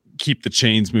keep the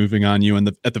chains moving on you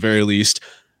at the very least.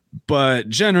 But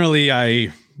generally,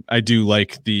 I do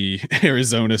like the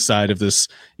Arizona side of this,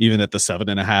 even at the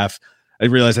 7.5. I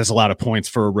realize that's a lot of points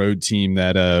for a road team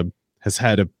that has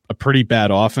had a pretty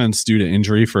bad offense due to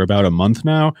injury for about a month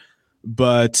now.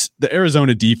 But the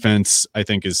Arizona defense, I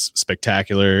think, is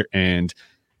spectacular. And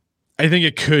I think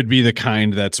it could be the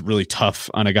kind that's really tough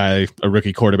on a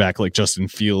rookie quarterback like Justin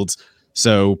Fields.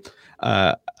 So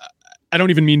I don't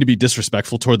even mean to be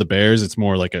disrespectful toward the Bears. It's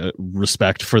more like a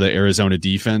respect for the Arizona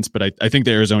defense. But I think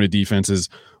the Arizona defense is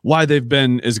why they've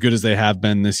been as good as they have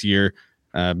been this year.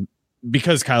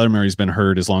 Because Kyler Murray's been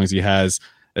hurt as long as he has.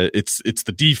 It's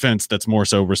the defense that's more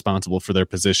so responsible for their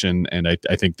position. And I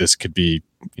think this could be,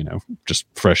 just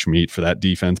fresh meat for that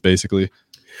defense, basically.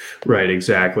 Right,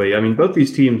 exactly. I mean, both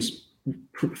these teams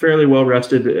fairly well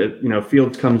rested.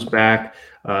 Fields comes back.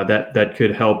 That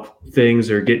could help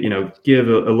things or give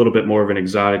a little bit more of an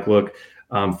exotic look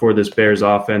for this Bears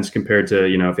offense compared to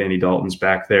if Andy Dalton's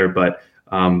back there. But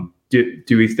do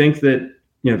we think that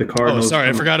the Cardinals? Oh, sorry,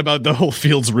 I forgot about the whole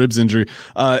Fields ribs injury.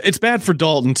 It's bad for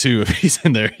Dalton too if he's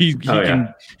in there.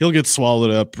 He'll get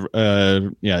swallowed up.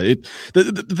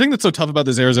 The thing that's so tough about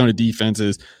this Arizona defense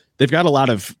is they've got a lot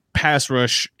of pass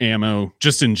rush ammo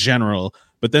just in general.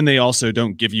 But then they also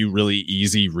don't give you really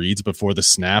easy reads before the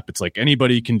snap. It's like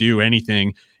anybody can do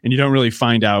anything, and you don't really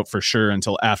find out for sure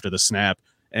until after the snap.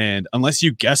 And unless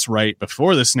you guess right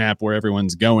before the snap where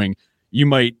everyone's going, you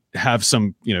might have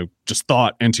some, just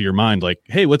thought into your mind like,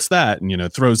 hey, what's that?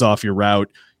 And, throws off your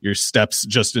route, your steps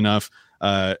just enough.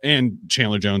 And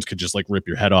Chandler Jones could just like rip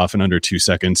your head off in under 2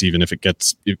 seconds, even if it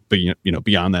gets,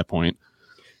 beyond that point.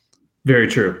 Very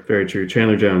true. Very true.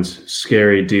 Chandler Jones,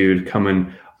 scary dude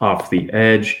coming off the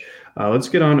edge. Let's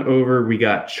get on over. We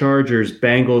got Chargers,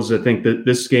 Bengals. I think that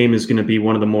this game is going to be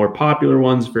one of the more popular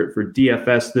ones for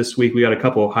DFS this week. We got a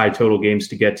couple of high total games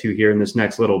to get to here in this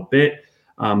next little bit.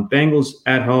 Bengals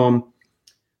at home.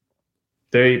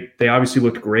 They obviously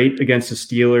looked great against the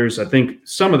Steelers. I think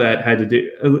some of that had to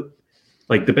do,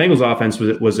 like the Bengals offense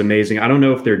was amazing. I don't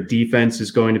know if their defense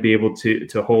is going to be able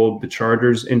to hold the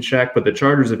Chargers in check, but the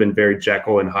Chargers have been very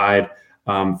Jekyll and Hyde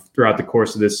throughout the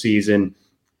course of this season.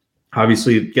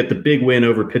 Obviously get the big win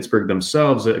over Pittsburgh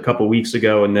themselves a couple weeks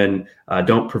ago, and then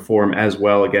don't perform as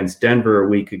well against Denver a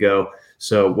week ago.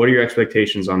 So what are your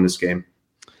expectations on this game?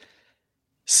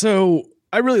 So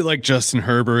I really like Justin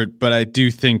Herbert, but I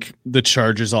do think the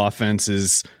Chargers offense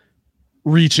is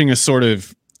reaching a sort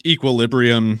of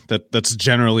equilibrium that's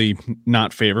generally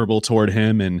not favorable toward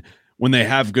him. And when they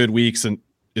have good weeks, and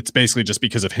it's basically just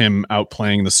because of him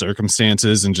outplaying the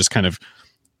circumstances and just kind of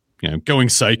going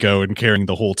psycho and carrying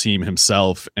the whole team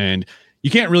himself. And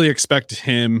you can't really expect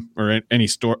him or any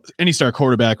star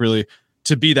quarterback really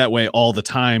to be that way all the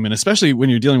time. And especially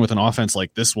when you're dealing with an offense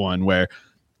like this one, where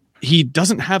he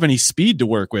doesn't have any speed to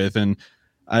work with. And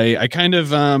I kind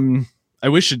of, I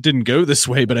wish it didn't go this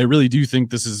way, but I really do think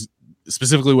this is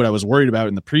specifically what I was worried about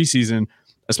in the preseason,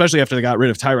 especially after they got rid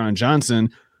of Tyron Johnson,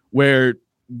 where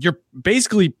you're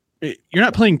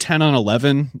not playing 10 on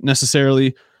 11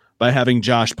 necessarily by having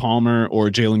Josh Palmer or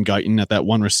Jalen Guyton at that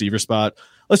one receiver spot.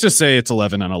 Let's just say it's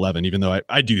 11 on 11, even though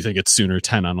I do think it's sooner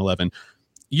 10 on 11.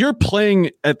 You're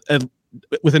playing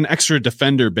with an extra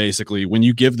defender, basically, when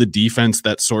you give the defense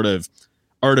that sort of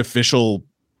artificial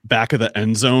back of the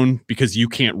end zone, because you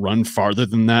can't run farther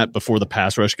than that before the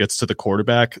pass rush gets to the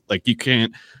quarterback. Like you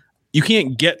can't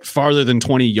get farther than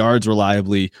 20 yards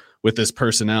reliably with this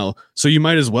personnel. So you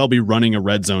might as well be running a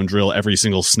red zone drill every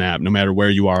single snap, no matter where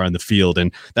you are on the field.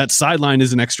 And that sideline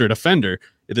is an extra defender.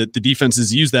 The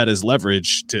defenses use that as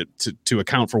leverage to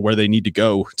account for where they need to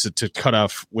go to cut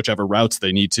off whichever routes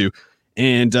they need to.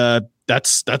 And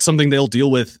that's something they'll deal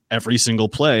with every single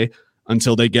play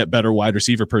until they get better wide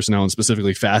receiver personnel, and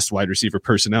specifically fast wide receiver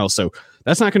personnel. So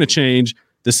that's not going to change.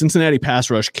 The Cincinnati pass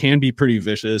rush can be pretty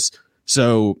vicious.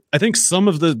 So I think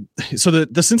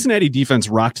the Cincinnati defense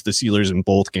rocked the Steelers in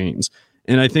both games.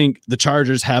 And I think the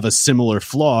Chargers have a similar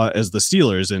flaw as the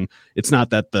Steelers. And it's not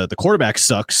that the quarterback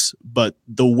sucks, but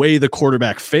the way the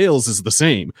quarterback fails is the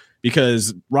same,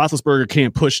 because Roethlisberger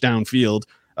can't push downfield.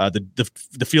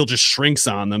 The field just shrinks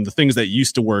on them. The things that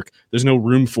used to work, there's no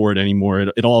room for it anymore.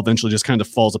 It all eventually just kind of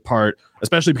falls apart,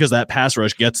 especially because that pass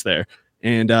rush gets there.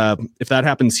 And if that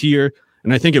happens here,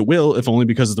 and I think it will, if only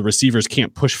because the receivers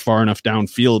can't push far enough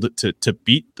downfield to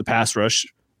beat the pass rush,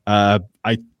 I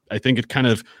think it kind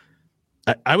of,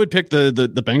 I would pick the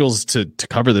Bengals to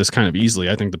cover this kind of easily.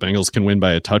 I think the Bengals can win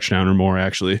by a touchdown or more,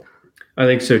 actually. I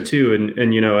think so too.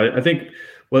 And I think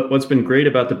what's been great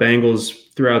about the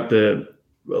Bengals throughout a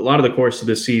lot of the course of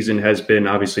the season has been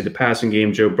obviously the passing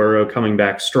game. Joe Burrow coming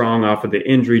back strong off of the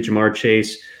injury. Jamar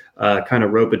Chase kind of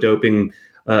rope-a-doping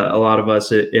a lot of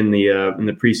us in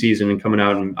the preseason and coming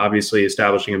out and obviously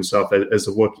establishing himself as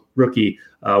a rookie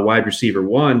wide receiver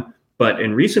one. But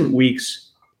in recent weeks,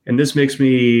 and this makes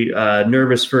me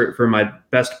nervous for my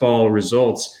best ball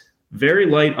results, very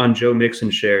light on Joe Mixon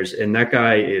shares, and that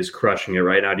guy is crushing it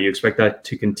right now. Do you expect that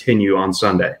to continue on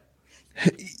Sunday?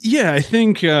 Yeah, I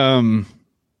think that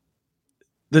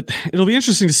it'll be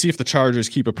interesting to see if the Chargers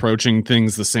keep approaching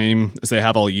things the same as they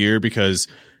have all year, because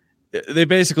they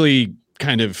basically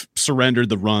kind of surrendered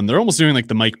the run. They're almost doing like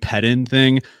the Mike Pettin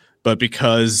thing, but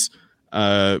because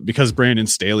Brandon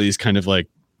Staley is kind of like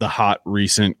the hot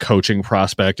recent coaching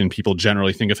prospect, and people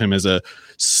generally think of him as a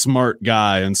smart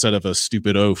guy instead of a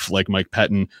stupid oaf like Mike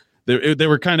Pettin. They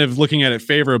were kind of looking at it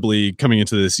favorably coming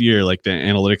into this year. Like the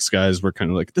analytics guys were kind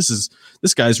of like, this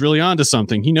guy's really onto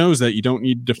something. He knows that you don't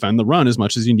need to defend the run as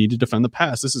much as you need to defend the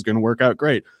pass. This is going to work out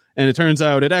great. And it turns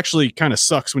out it actually kind of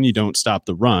sucks when you don't stop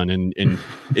the run, and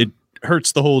it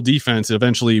hurts the whole defense. It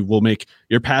eventually will make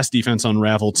your pass defense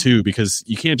unravel too, because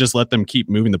you can't just let them keep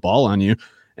moving the ball on you.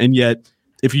 And yet,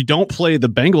 if you don't play the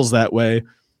Bengals that way,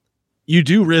 you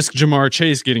do risk Jamar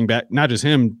Chase getting back. Not just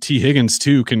him, T. Higgins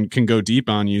too can go deep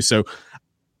on you. So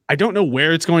I don't know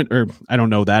where it's going, or I don't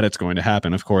know that it's going to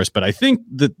happen, of course, but I think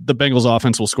that the Bengals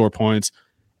offense will score points,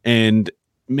 and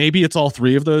maybe it's all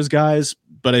three of those guys,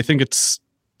 but I think it's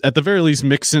at the very least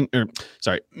Mixon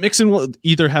will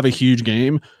either have a huge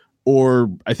game, or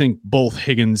I think both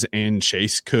Higgins and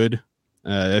Chase could.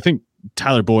 I think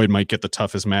Tyler Boyd might get the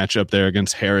toughest matchup there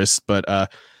against Harris, but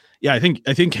I think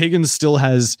Higgins still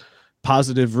has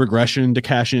positive regression to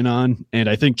cash in on, and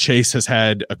I think Chase has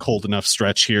had a cold enough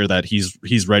stretch here that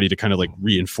he's ready to kind of like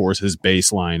reinforce his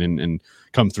baseline and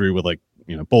come through with, like,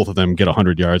 both of them get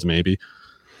 100 yards maybe.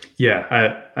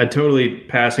 Yeah, I totally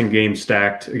passing game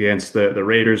stacked against the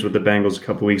Raiders with the Bengals a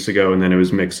couple weeks ago, and then it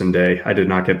was Mixon day. I did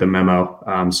not get the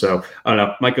memo. So I don't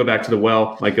know. Might go back to the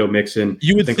well. Might go Mixon.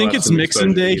 You would think it's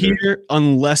Mixon day here,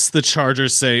 unless the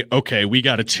Chargers say, okay, we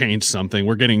got to change something.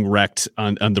 We're getting wrecked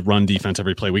on the run defense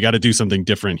every play. We got to do something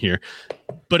different here.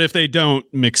 But if they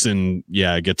don't, Mixon,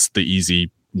 gets the easy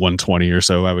 120 or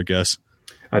so, I would guess.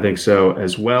 I think so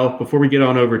as well. Before we get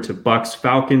on over to Bucks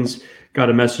Falcons, got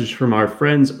a message from our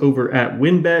friends over at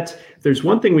WynnBET. If there's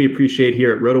one thing we appreciate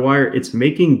here at RotoWire, it's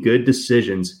making good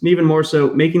decisions, and even more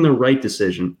so, making the right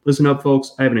decision. Listen up,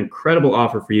 folks. I have an incredible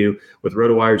offer for you with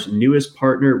RotoWire's newest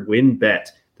partner, WynnBET,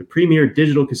 the premier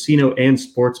digital casino and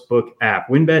sportsbook app.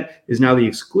 WynnBET is now the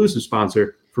exclusive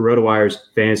sponsor for RotoWire's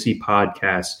fantasy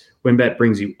podcasts. WynnBET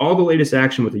brings you all the latest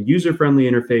action with a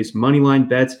user-friendly interface, moneyline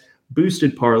bets,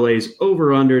 boosted parlays,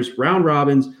 over-unders, round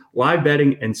robins, live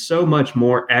betting, and so much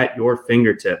more at your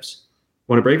fingertips.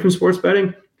 Want a break from sports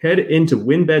betting? Head into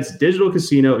WynnBET's digital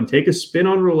casino and take a spin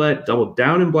on roulette, double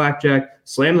down in blackjack,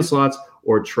 slam the slots,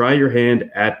 or try your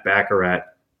hand at Baccarat.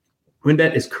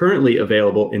 WynnBET is currently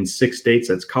available in 6 states.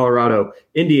 That's Colorado,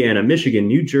 Indiana, Michigan,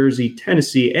 New Jersey,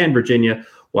 Tennessee, and Virginia,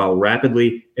 while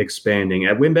rapidly expanding.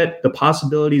 At WynnBET, the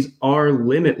possibilities are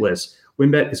limitless.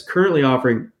 WynnBET is currently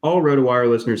offering all RotoWire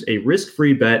listeners a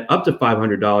risk-free bet up to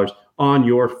 $500 on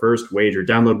your first wager.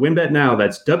 Download WynnBET now.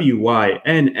 That's WYNNBET.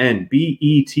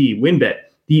 WynnBET,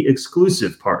 the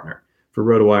exclusive partner for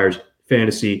RotoWire's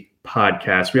fantasy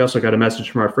podcast. We also got a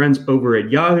message from our friends over at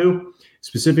Yahoo,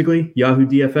 specifically Yahoo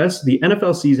DFS. The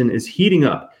NFL season is heating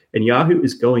up, and Yahoo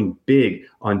is going big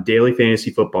on daily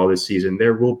fantasy football this season.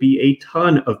 There will be a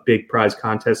ton of big prize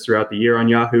contests throughout the year on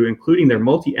Yahoo, including their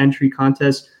multi-entry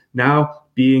contest now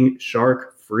being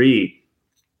shark-free.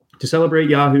 To celebrate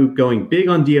Yahoo going big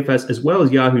on DFS, as well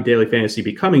as Yahoo Daily Fantasy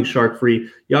becoming shark-free,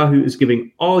 Yahoo is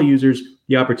giving all users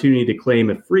the opportunity to claim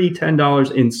a free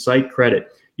 $10 in site credit.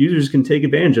 Users can take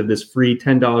advantage of this free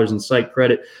 $10 in site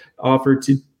credit offer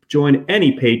to join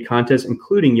any paid contest,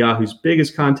 including Yahoo's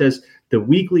biggest contest, the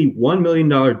weekly $1 million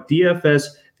DFS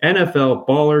NFL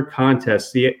Baller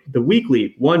Contest. The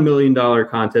weekly $1 million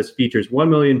contest features $1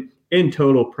 million in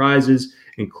total prizes,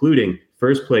 including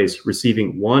first place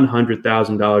receiving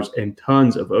 $100,000 and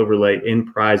tons of overlay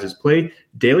in prizes. Play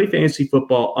daily fantasy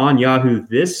football on Yahoo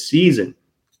this season.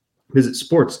 Visit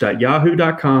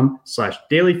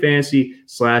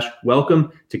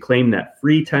sports.yahoo.com/dailyfantasy/welcome to claim that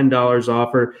free $10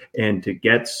 offer and to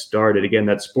get started. Again,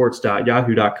 that's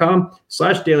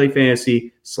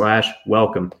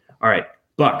sports.yahoo.com/dailyfantasy/welcome. All right,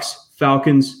 Bucks,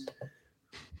 Falcons.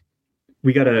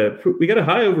 We got a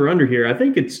high over under here. I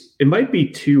think it might be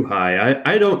too high.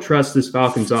 I don't trust this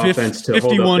Falcons offense to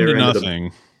hold up their end of the,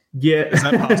 yeah, is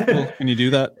that possible? Can you do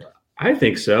that? I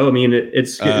think so. I mean,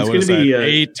 it's going to be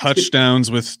 8 touchdowns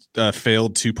with a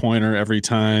failed 2-pointer every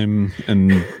time,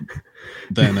 and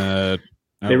then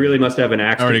they really must have an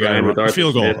axe to grind with Arthur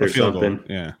field Smith goal or something. Goal.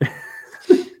 Yeah,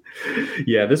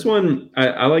 yeah. This one,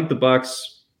 I like the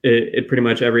Bucks. It pretty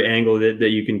much every angle that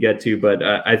you can get to, but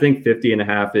I think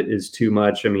 50.5 is too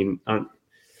much. I mean,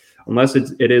 unless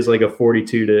it is like a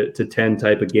 42 to 10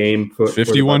 type of game.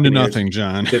 51 to nothing,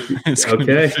 John. It's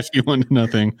okay, 51 to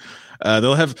nothing.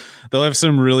 They'll have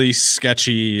some really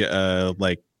sketchy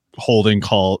like holding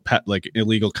call, like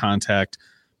illegal contact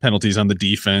penalties on the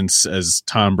defense as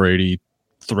Tom Brady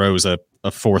throws a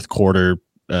fourth quarter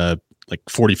like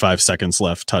 45 seconds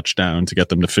left touchdown to get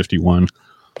them to 51.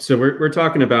 So we're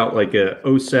talking about like a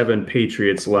 07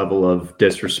 Patriots level of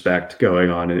disrespect going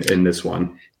on in this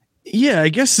one. Yeah, I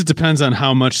guess it depends on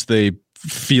how much they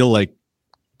feel like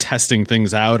testing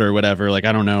things out or whatever. Like,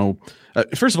 I don't know.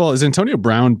 First of all, is Antonio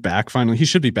Brown back finally? He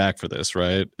should be back for this,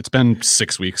 right? It's been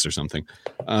 6 weeks or something.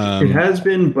 It has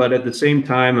been, but at the same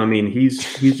time, I mean, he's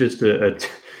just a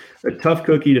tough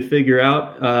cookie to figure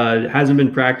out. Hasn't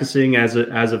been practicing as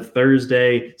of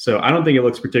Thursday, so I don't think it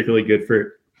looks particularly good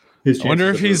for his chances. I wonder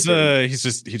if he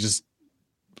just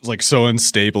like so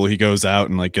unstable. He goes out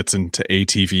and like gets into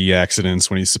ATV accidents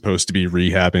when he's supposed to be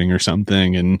rehabbing or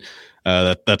something, and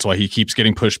that's why he keeps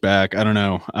getting pushed back. I don't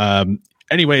know.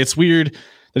 Anyway, it's weird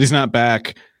that he's not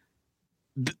back.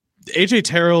 AJ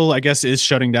Terrell, I guess, is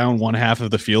shutting down one half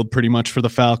of the field pretty much for the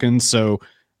Falcons. So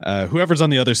whoever's on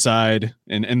the other side,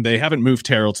 and they haven't moved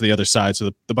Terrell to the other side, so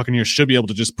the Buccaneers should be able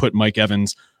to just put Mike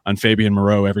Evans on Fabian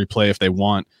Moreau every play if they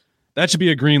want. That should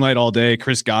be a green light all day.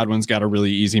 Chris Godwin's got a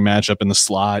really easy matchup in the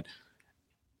slot.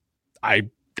 I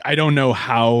don't know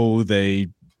how they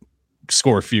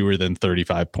score fewer than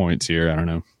 35 points here. I don't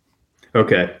know.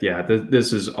 Okay, yeah,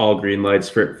 this is all green lights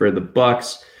for the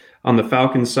Bucks. On the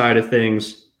Falcons side of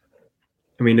things,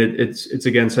 I mean, it's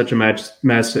again such a mess.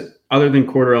 Other than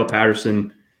Cordarrelle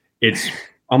Patterson, it's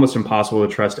almost impossible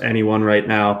to trust anyone right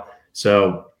now.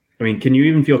 So, I mean, can you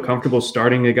even feel comfortable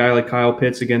starting a guy like Kyle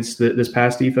Pitts against this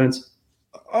pass defense?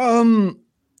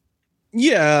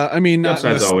 Yeah, I mean,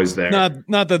 upside's always there.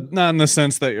 Not in the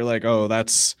sense that you're like, oh,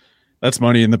 that's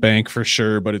money in the bank for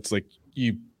sure. But it's like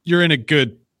you're in a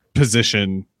good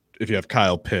position if you have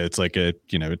Kyle Pitts, like a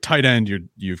tight end.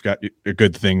 You've got a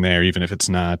good thing there, even if it's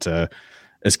not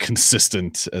as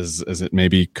consistent as it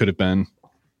maybe could have been.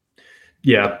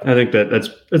 Yeah, I think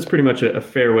that's pretty much a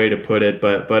fair way to put it.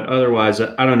 But otherwise,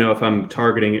 I don't know if I'm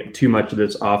targeting too much of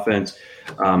this offense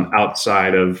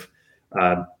outside of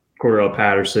Cordarrelle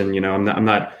Patterson. I'm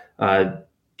not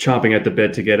chomping at the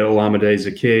bit to get Olamide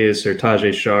Zaccheaus or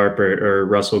Tajay Sharp or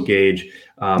Russell Gage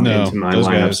into my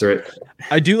lineups.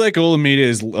 I do like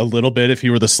Olamide a little bit if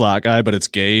he were the slot guy, but it's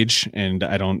Gage, and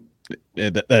I don't.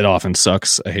 That often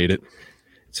sucks. I hate it.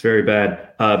 It's very bad.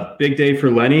 Big day for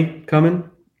Lenny coming.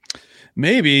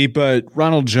 Maybe, but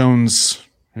Ronald Jones,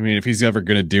 I mean, if he's ever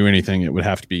going to do anything, it would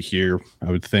have to be here,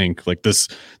 I would think. Like this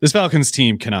Falcons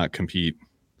team cannot compete.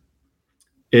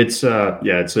 It's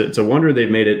it's a wonder they've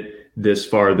made it this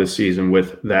far this season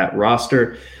with that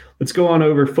roster. Let's go on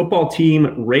over football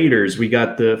team Raiders. We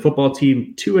got the football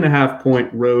team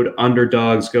 2.5-point road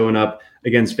underdogs going up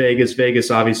against Vegas.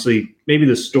 Vegas, obviously, maybe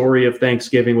the story of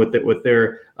Thanksgiving with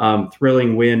their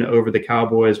thrilling win over the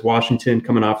Cowboys. Washington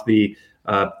coming off the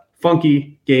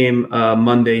funky game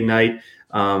Monday night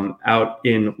out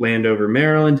in Landover,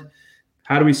 Maryland.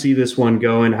 How do we see this one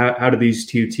going? How do these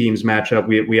two teams match up?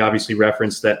 We obviously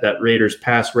referenced that Raiders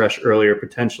pass rush earlier,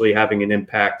 potentially having an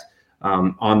impact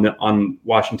on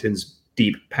Washington's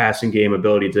deep passing game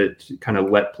ability to kind of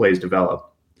let plays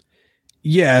develop.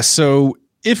 Yeah, so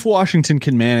if Washington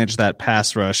can manage that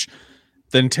pass rush,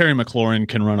 then Terry McLaurin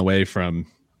can run away from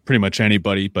pretty much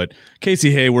anybody. But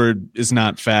Casey Hayward is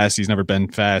not fast. He's never been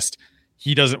fast.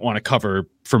 He doesn't want to cover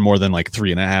for more than like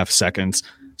 3.5 seconds.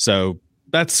 So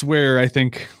that's where I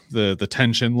think the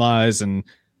tension lies. And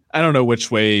I don't know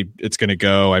which way it's going to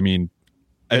go. I mean,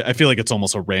 I feel like it's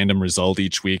almost a random result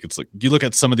each week. It's like you look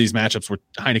at some of these matchups where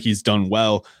Heineke's done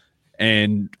well,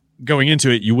 and going into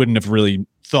it, you wouldn't have really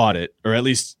thought it, or at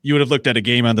least you would have looked at a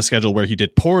game on the schedule where he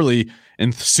did poorly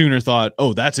and sooner thought,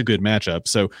 oh, that's a good matchup.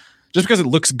 So just because it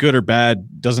looks good or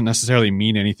bad doesn't necessarily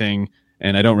mean anything.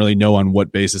 And I don't really know on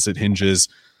what basis it hinges.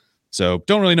 So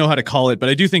don't really know how to call it, but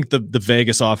I do think the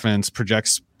Vegas offense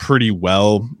projects pretty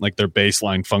well. Like their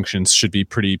baseline functions should be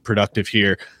pretty productive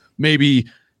here. Maybe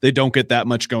they don't get that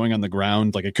much going on the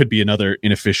ground. Like it could be another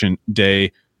inefficient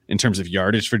day in terms of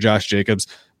yardage for Josh Jacobs,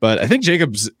 but I think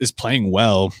Jacobs is playing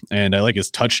well, and I like his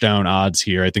touchdown odds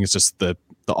here. I think it's just the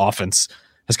offense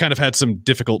has kind of had some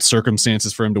difficult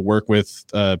circumstances for him to work with,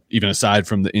 even aside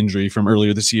from the injury from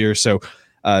earlier this year. So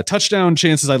touchdown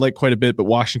chances I like quite a bit, but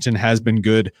Washington has been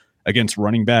good against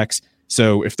running backs.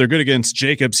 So if they're good against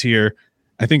Jacobs here,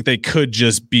 I think they could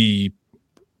just be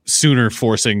sooner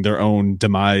forcing their own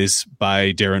demise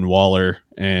by Darren Waller,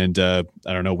 and I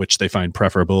don't know which they find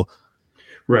preferable.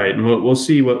 Right, and we'll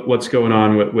see what's going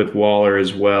on with Waller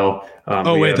as well.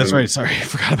 That's right. Sorry, I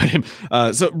forgot about him.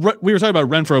 So we were talking about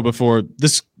Renfrow before.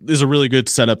 This is a really good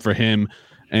setup for him,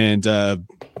 and I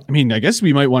mean, I guess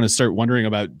we might want to start wondering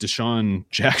about Deshaun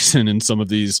Jackson in some of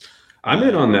these. I'm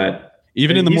in on that.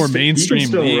 Even in the more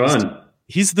mainstream leagues, run.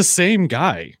 He's the same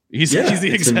guy. He's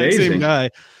the exact same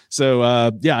guy.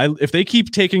 So, if they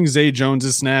keep taking Zay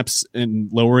Jones's snaps and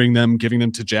lowering them, giving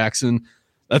them to Jackson,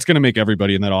 that's going to make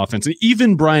everybody in that offense. And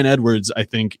even Bryan Edwards, I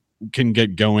think, can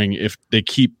get going if they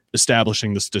keep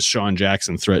establishing this Deshaun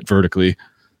Jackson threat vertically.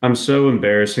 I'm so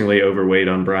embarrassingly overweight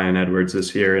on Bryan Edwards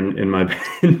this year in my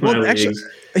leagues. Actually,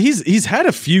 he's had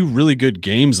a few really good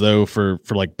games, though, for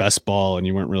like best ball, and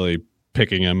you weren't really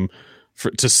picking him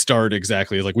to start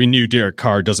exactly. Like we knew Derek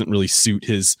Carr doesn't really suit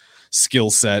his skill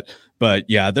set. But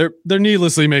yeah, they're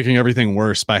needlessly making everything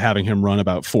worse by having him run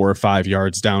about 4 or 5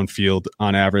 yards downfield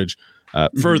on average,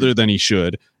 further than he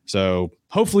should. So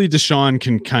hopefully Deshaun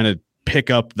can kind of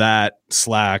pick up that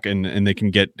slack and they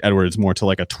can get Edwards more to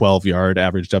like a 12-yard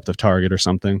average depth of target or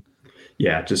something.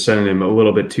 Yeah, just sending him a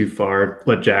little bit too far.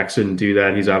 Let Jackson do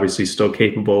that. He's obviously still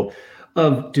capable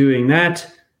of doing that.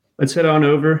 Let's head on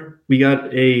over. We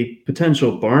got a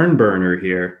potential barn burner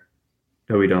here.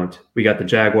 No, we don't. We got the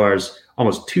Jaguars,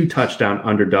 almost 2 touchdown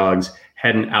underdogs,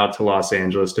 heading out to Los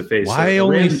Angeles to face. Why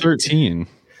only 13?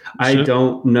 I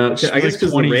don't know. I guess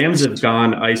because the Rams have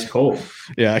gone ice cold.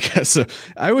 Yeah, I guess so.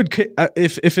 I would,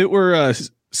 if it were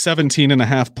 17 and a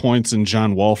half points and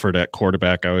John Walford at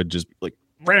quarterback, I would just be like,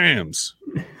 Rams.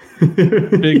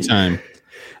 Big time.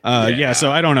 Yeah,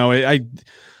 so I don't know.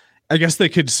 I guess they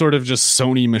could sort of just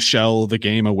Sony Michel the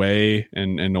game away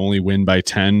and only win by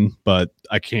 10, but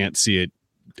I can't see it.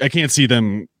 I can't see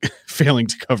them failing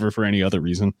to cover for any other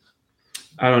reason.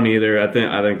 I don't either. I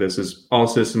think this is all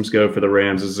systems go for the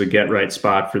Rams. This is a get right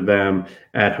spot for them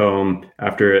at home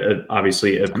after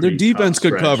obviously their defense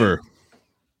could cover.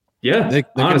 Yeah, they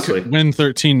honestly could win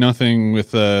 13-0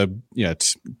 with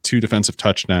 2 defensive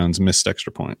touchdowns, missed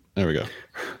extra point. There we go.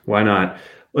 Why not?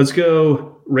 Let's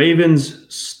go Ravens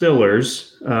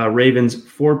Steelers. Ravens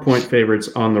 4-point favorites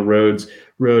on the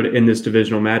road in this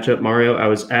divisional matchup. Mario, I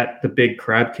was at the Big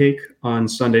Crab Cake on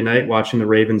Sunday night watching the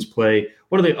Ravens play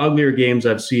one of the uglier games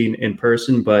I've seen in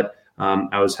person, but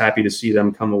I was happy to see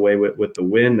them come away with the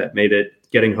win that made it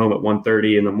getting home at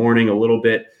 1:30 in the morning a little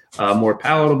bit more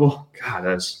palatable. God,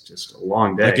 that's just a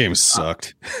long day. That game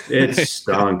sucked. It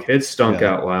stunk. It stunk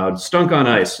out loud. Stunk on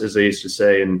ice, as they used to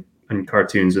say in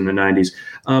cartoons in the 90s.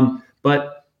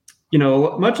 But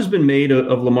much has been made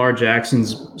of Lamar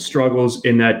Jackson's struggles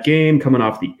in that game, coming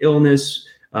off the illness,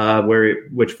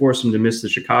 which forced him to miss the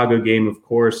Chicago game, of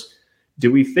course.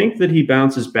 Do we think that he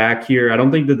bounces back here? I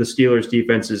don't think that the Steelers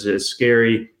defense is as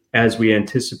scary as we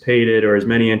anticipated, or as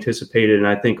many anticipated. And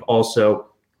I think also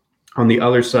on the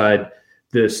other side,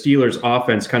 the Steelers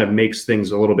offense kind of makes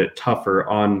things a little bit tougher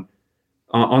on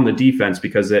the defense,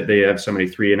 because they have so many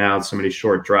 3-and-outs, so many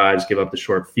short drives, give up the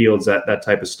short fields, that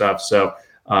type of stuff. So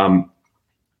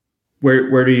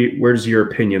where does your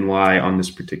opinion lie on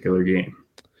this particular game?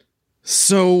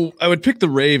 So I would pick the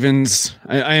Ravens.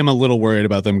 I am a little worried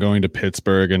about them going to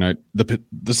Pittsburgh, and the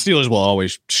Steelers will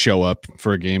always show up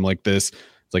for a game like this.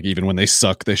 It's like even when they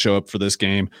suck, they show up for this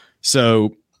game.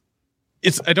 So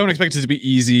I don't expect it to be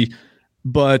easy,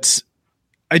 but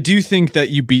I do think that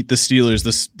you beat the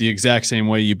Steelers the exact same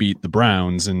way you beat the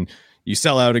Browns, and you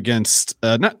sell out against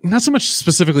not so much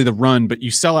specifically the run, but you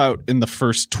sell out in the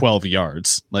first 12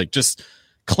 yards. Like just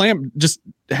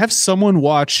have someone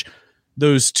watch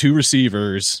those two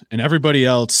receivers, and everybody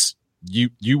else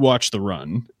you watch the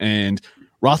run. And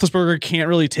Roethlisberger can't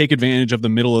really take advantage of the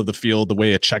middle of the field the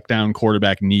way a check down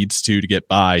quarterback needs to get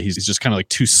by. He's just kind of like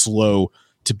too slow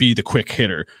to be the quick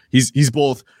hitter. He's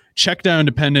both check down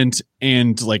dependent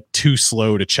and like too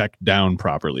slow to check down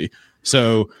properly.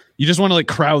 So you just want to like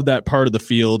crowd that part of the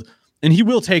field, and he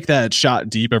will take that shot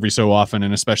deep every so often.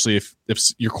 And especially if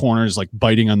your corner is like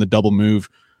biting on the double move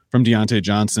from Deontay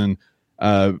Johnson,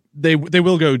 they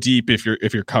will go deep if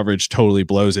your coverage totally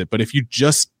blows it. But if you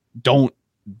just don't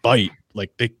bite,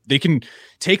 like they can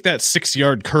take that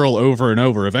 6-yard curl over and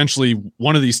over. Eventually,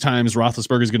 one of these times,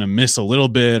 Roethlisberger is going to miss a little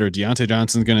bit, or Deontay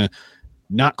Johnson's going to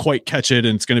not quite catch it,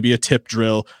 and it's going to be a tip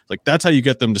drill. Like that's how you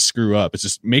get them to screw up. It's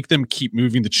just make them keep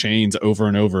moving the chains over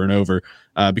and over and over.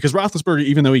 Because Roethlisberger,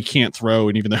 even though he can't throw,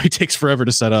 and even though he takes forever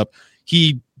to set up,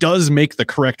 he does make the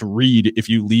correct read if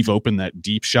you leave open that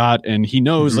deep shot, and he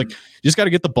knows like you just got to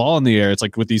get the ball in the air. It's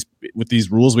like with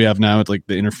these rules we have now, it's like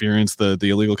the interference, the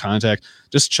illegal contact,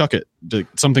 just chuck it.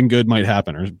 Something good might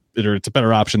happen, or it's a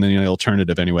better option than the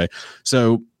alternative anyway.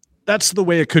 So that's the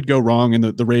way it could go wrong, and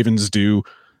the Ravens do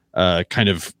kind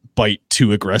of bite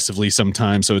too aggressively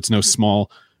sometimes, so it's no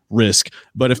small risk.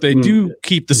 But if they do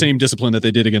keep the same discipline that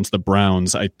they did against the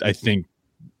Browns, I think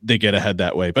they get ahead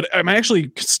that way. But I'm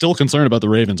actually still concerned about the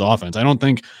Ravens offense. I don't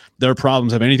think their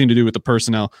problems have anything to do with the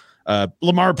personnel.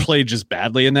 Lamar played just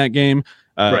badly in that game.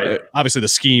 Right. Obviously the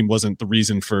scheme wasn't the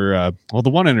reason for the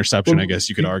one interception, I guess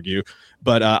you could argue.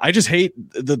 But I just hate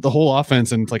the whole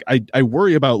offense, and like I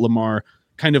worry about Lamar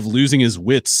kind of losing his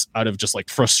wits out of just like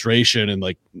frustration and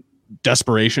like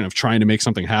desperation of trying to make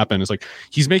something happen. It's like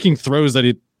he's making throws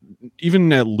that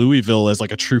even at Louisville as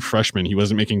like a true freshman, he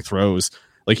wasn't making throws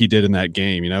like he did in that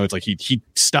game. You know, it's like he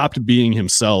stopped being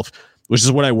himself, which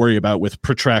is what I worry about with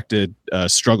protracted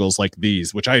struggles like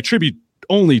these, which I attribute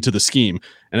only to the scheme.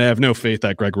 And I have no faith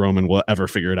that Greg Roman will ever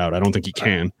figure it out. I don't think he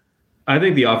can. I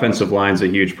think the offensive line is a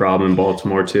huge problem in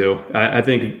Baltimore too. I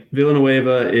think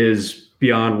Villanueva is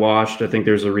beyond washed. I think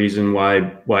there's a reason why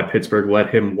Pittsburgh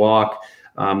let him walk.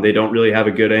 They don't really have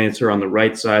a good answer on the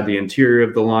right side. The interior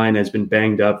of the line has been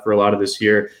banged up for a lot of this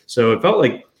year. So it felt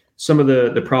like some of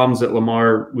the problems that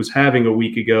Lamar was having a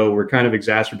week ago were kind of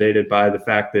exacerbated by the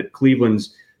fact that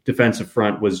Cleveland's defensive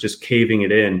front was just caving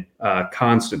it in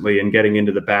constantly and getting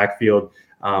into the backfield,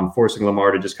 forcing Lamar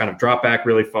to just kind of drop back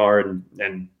really far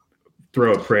and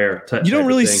throw a prayer. You don't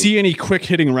really see any quick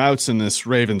hitting routes in this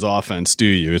Ravens offense, do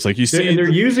you? It's like you see, and they're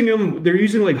using them. They're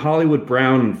using like Hollywood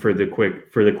Brown for the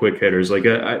quick hitters. Like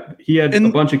he had a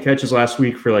bunch of catches last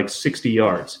week for like 60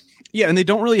 yards. Yeah, and they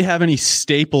don't really have any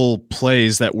staple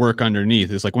plays that work underneath.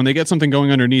 It's like when they get something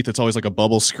going underneath, it's always like a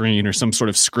bubble screen or some sort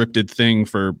of scripted thing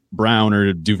for Brown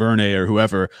or Duvernay or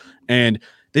whoever. And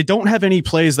they don't have any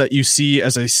plays that you see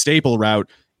as a staple route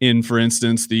in, for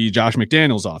instance, the Josh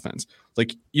McDaniels offense.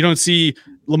 Like you don't see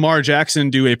Lamar Jackson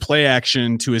do a play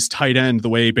action to his tight end the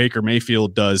way Baker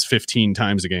Mayfield does 15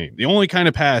 times a game. The only kind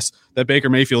of pass that Baker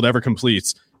Mayfield ever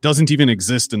completes doesn't even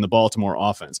exist in the Baltimore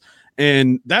offense.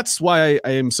 And that's why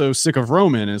I am so sick of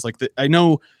Roman. Is like I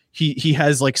know he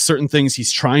has like certain things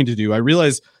he's trying to do. I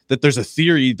realize that there's a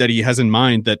theory that he has in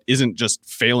mind that isn't just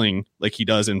failing like he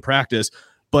does in practice.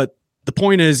 But the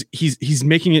point is he's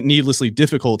making it needlessly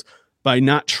difficult by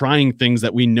not trying things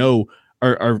that we know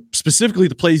are specifically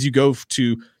the plays you go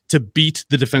to beat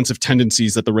the defensive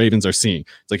tendencies that the Ravens are seeing.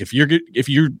 It's like if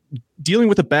you're dealing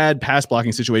with a bad pass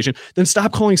blocking situation, then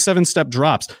stop calling 7-step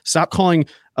drops. Stop calling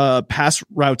pass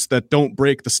routes that don't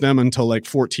break the stem until like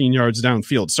 14 yards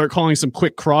downfield. Start calling some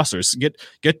quick crossers.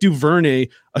 Get Duvernay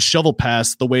a shovel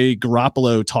pass the way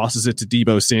Garoppolo tosses it to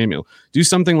Deebo Samuel. Do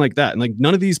something like that. And like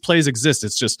none of these plays exist.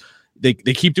 It's just they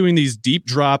keep doing these deep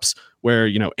drops where,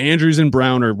 you know, Andrews and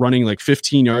Brown are running like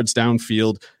 15 yards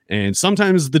downfield. And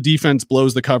sometimes the defense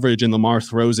blows the coverage and Lamar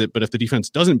throws it. But if the defense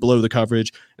doesn't blow the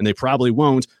coverage, and they probably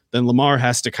won't, then Lamar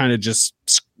has to kind of just,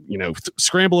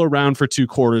 scramble around for 2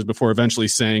 quarters before eventually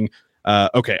saying,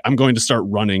 okay, I'm going to start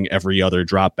running every other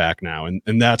drop back now.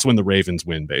 And that's when the Ravens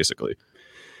win, basically.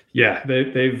 Yeah,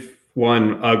 they've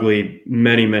won ugly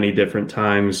many different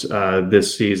times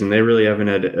this season. They really haven't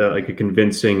had a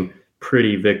convincing,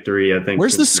 pretty victory, I think.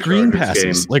 Where's the screen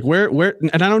passes? Like where,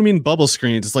 and I don't mean bubble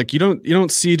screens. It's like you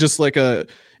don't see just like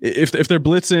if they're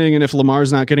blitzing and if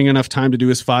Lamar's not getting enough time to do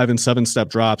his 5 and 7 step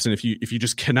drops, and if you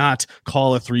just cannot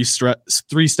call a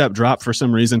 3-step drop for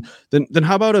some reason, then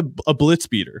how about a blitz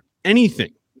beater?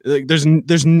 Anything. Like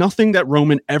there's nothing that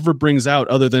Roman ever brings out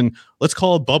other than let's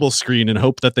call a bubble screen and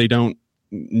hope that they don't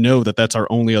know that that's our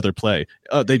only other play.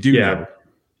 They do.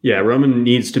 Yeah. Roman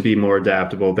needs to be more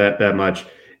adaptable. That much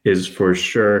is for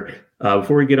sure.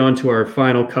 Before we get on to our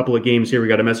final couple of games here, we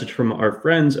got a message from our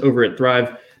friends over at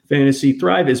Thrive Fantasy.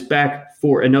 Thrive is back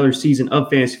for another season of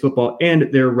fantasy football, and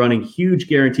they're running huge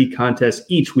guaranteed contests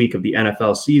each week of the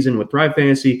NFL season. With Thrive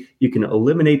Fantasy, you can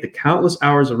eliminate the countless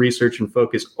hours of research and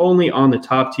focus only on the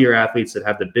top tier athletes that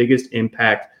have the biggest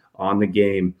impact on the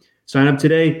game. Sign up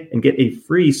today and get a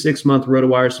free 6-month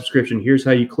RotoWire subscription. Here's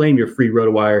how you claim your free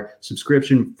RotoWire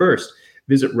subscription. First,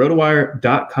 visit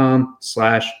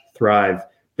rotowire.com/thrive.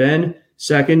 Then,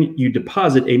 second, you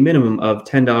deposit a minimum of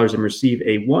 $10 and receive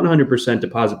a 100%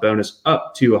 deposit bonus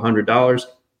up to $100.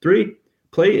 3,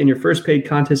 play in your first paid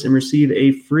contest and receive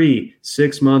a free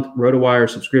 6-month RotoWire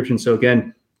subscription. So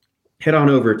again, head on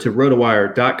over to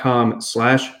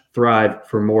rotowire.com/thrive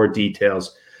for more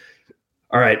details.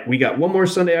 All right, we got one more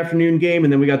Sunday afternoon game,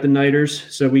 and then we got the Nighters.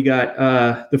 So we got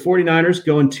the 49ers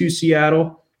going to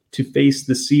Seattle to face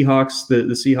the Seahawks, the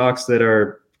Seahawks that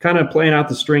are kind of playing out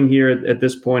the string here at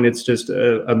this point. It's just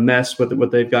a mess with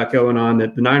what they've got going on.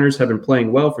 The Niners have been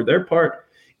playing well for their part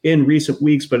in recent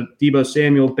weeks, but Deebo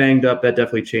Samuel banged up. That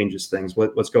definitely changes things.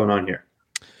 What's going on here?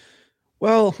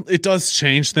 Well, it does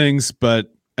change things,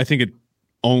 but I think it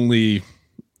only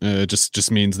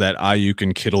just means that Ayuk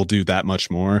and Kittle do that much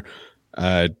more.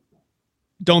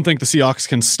 Don't think the Seahawks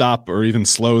can stop or even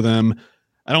slow them.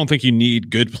 I don't think you need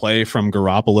good play from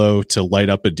Garoppolo to light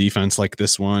up a defense like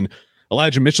this one.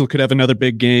 Elijah Mitchell could have another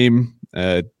big game.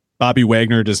 Bobby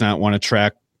Wagner does not want to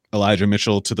track Elijah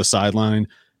Mitchell to the sideline.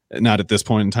 Not at this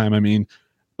point in time. I mean,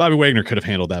 Bobby Wagner could have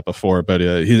handled that before, but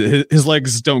his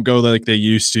legs don't go like they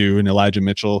used to. And Elijah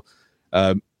Mitchell,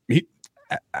 I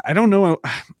don't know.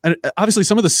 Obviously,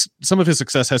 some of his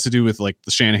success has to do with like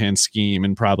the Shanahan scheme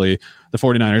and probably the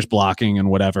 49ers blocking and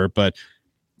whatever. But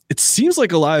it seems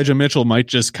like Elijah Mitchell might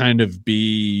just kind of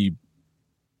be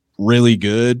really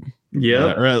good.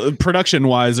 Yeah. Production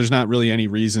wise, there's not really any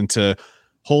reason to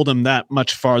hold him that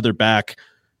much farther back.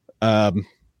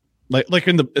 Like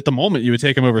at the moment, you would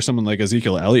take him over someone like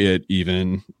Ezekiel Elliott,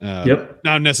 even.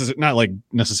 Not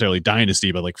necessarily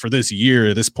dynasty, but like for this year,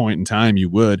 at this point in time, you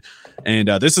would. And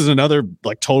this is another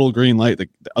like total green light. Like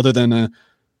other than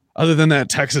that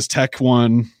Texas Tech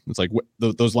one, it's like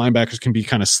those linebackers can be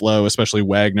kind of slow, especially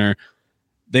Wagner.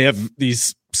 They have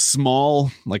these small,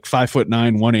 like 5'9",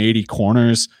 180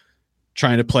 corners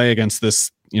trying to play against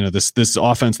this, this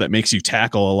offense that makes you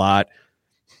tackle a lot.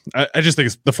 I just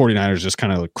think the 49ers just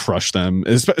kind of crush them,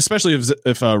 especially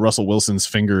if Russell Wilson's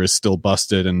finger is still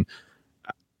busted, and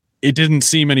it didn't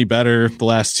seem any better the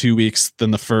last 2 weeks than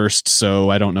the first.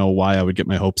 So I don't know why I would get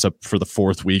my hopes up for the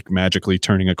fourth week magically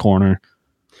turning a corner.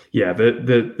 Yeah,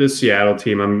 the Seattle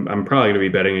team, I'm probably going to be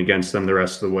betting against them the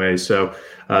rest of the way. So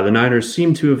the Niners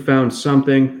seem to have found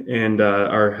something and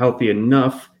are healthy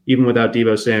enough, even without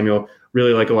Deebo Samuel.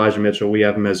 Really like Elijah Mitchell. We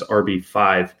have him as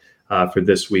RB5. For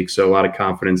this week. So a lot of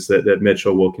confidence that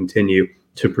Mitchell will continue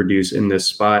to produce in this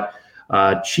spot.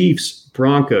 Chiefs,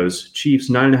 Broncos. Chiefs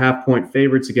 9.5-point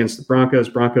favorites against the Broncos.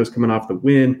 Broncos coming off the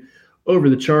win over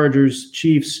the Chargers.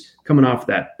 Chiefs coming off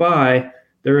that bye.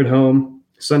 They're at home.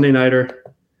 Sunday nighter.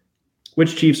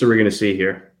 Which Chiefs are we going to see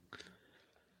here?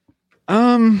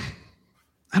 I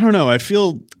don't know. I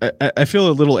feel a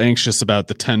little anxious about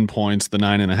the 10 points, the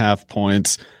 9.5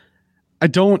 points. I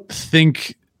don't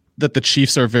think that the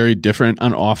Chiefs are very different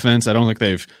on offense. I don't think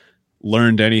they've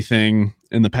learned anything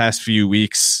in the past few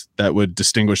weeks that would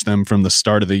distinguish them from the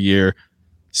start of the year.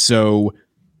 So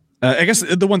I guess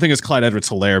the one thing is Clyde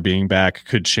Edwards-Helaire being back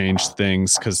could change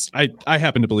things, because I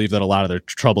happen to believe that a lot of their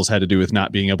troubles had to do with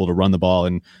not being able to run the ball,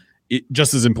 and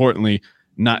just as importantly,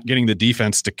 not getting the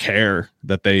defense to care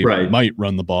that they might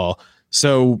run the ball.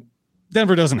 So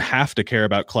Denver doesn't have to care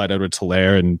about Clyde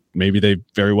Edwards-Helaire, and maybe they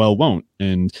very well won't.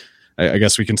 And I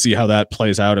guess we can see how that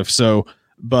plays out if so.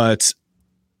 But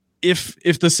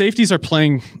if the safeties are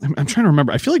playing, I'm trying to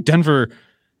remember. I feel like Denver,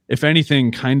 if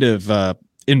anything, kind of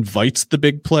invites the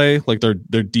big play. Like their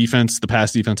defense, the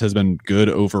pass defense has been good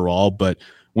overall, but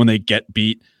when they get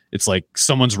beat, it's like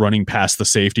someone's running past the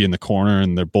safety in the corner,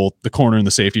 and they're both, the corner and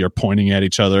the safety are pointing at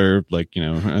each other like,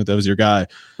 that was your guy.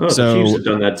 Oh, so the Chiefs have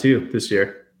done that too this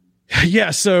year.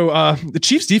 Yeah, so the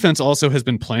Chiefs defense also has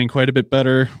been playing quite a bit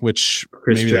better, which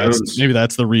maybe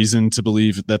that's the reason to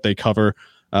believe that they cover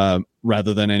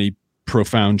rather than any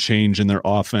profound change in their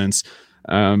offense.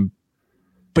 But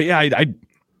yeah,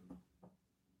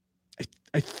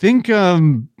 I think I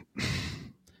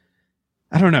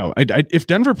don't know. If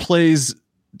Denver plays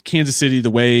Kansas City the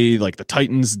way like the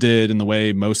Titans did, and the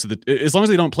way as long as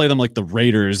they don't play them like the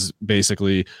Raiders,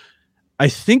 basically, I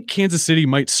think Kansas City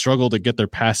might struggle to get their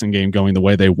passing game going the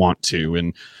way they want to.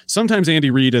 And sometimes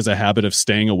Andy Reid has a habit of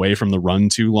staying away from the run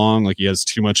too long. Like he has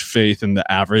too much faith in the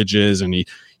averages, and he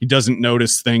doesn't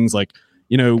notice things like,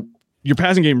 your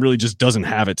passing game really just doesn't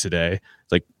have it today.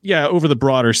 Like, yeah, over the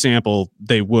broader sample,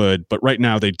 they would, but right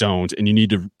now they don't. And you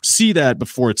need to see that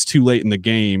before it's too late in the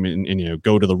game and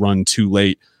go to the run too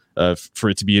late for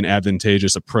it to be an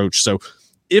advantageous approach. So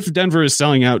if Denver is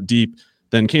selling out deep,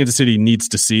 then Kansas City needs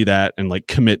to see that and like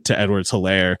commit to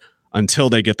Edwards-Helaire until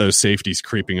they get those safeties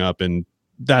creeping up. And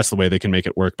that's the way they can make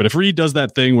it work. But if Reed does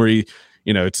that thing where he,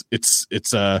 it's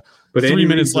 3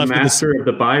 minutes left. Master of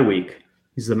the bye week.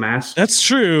 He's the master. That's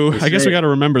true. I guess we got to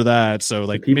remember that. So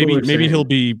like maybe he'll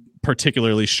be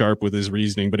particularly sharp with his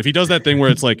reasoning. But if he does that thing where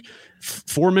it's like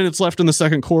 4 minutes left in the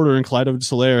second quarter and Clyde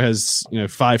Edwards-Helaire has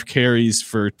 5 carries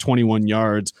for 21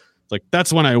 yards, like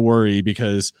that's when I worry,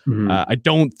 because I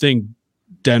don't think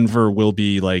Denver will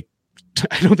be like.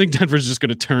 I don't think Denver's just going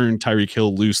to turn Tyreek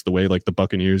Hill loose the way like the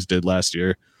Buccaneers did last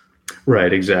year.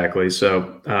 Right. Exactly.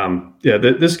 So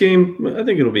this game, I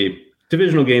think it'll be.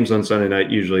 Divisional games on Sunday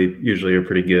night usually are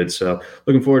pretty good. So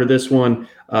looking forward to this one.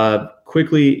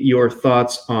 Quickly, your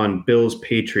thoughts on Bills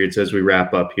Patriots as we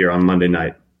wrap up here on Monday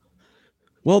night.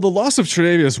 Well, the loss of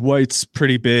Tre'Davious White's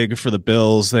pretty big for the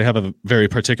Bills. They have a very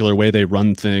particular way they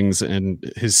run things, and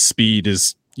his speed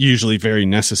is usually very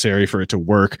necessary for it to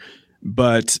work.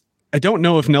 But I don't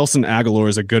know if Nelson Aguilar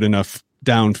is a good enough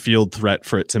downfield threat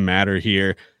for it to matter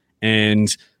here.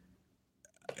 And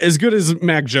as good as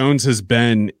Mac Jones has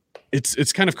been,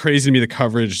 it's kind of crazy to me, the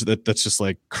coverage that's just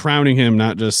like crowning him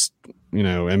not just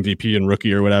MVP and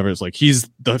rookie or whatever. It's like he's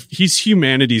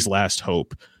humanity's last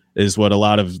hope is what a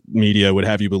lot of media would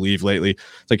have you believe lately.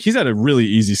 It's like he's had a really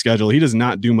easy schedule. He does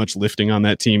not do much lifting on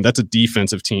that team. That's a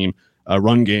defensive team, a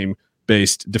run game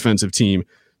based defensive team.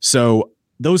 So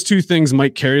those two things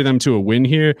might carry them to a win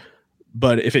here.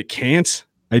 But if it can't,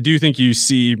 I do think you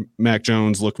see Mac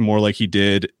Jones look more like he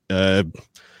did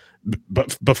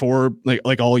but before,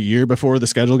 like all year before the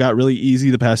schedule got really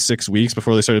easy, the past 6 weeks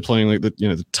before they started playing like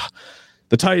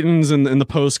the Titans and the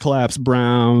post collapse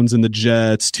Browns and the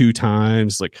Jets 2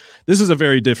 times. Like this is a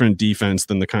very different defense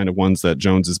than the kind of ones that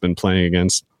Jones has been playing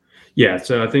against. Yeah,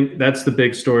 so I think that's the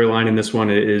big storyline in this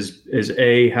one is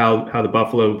how the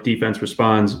Buffalo defense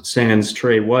responds, sans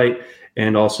Trey White,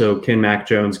 and also can Mac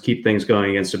Jones keep things going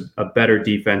against a better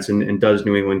defense, and does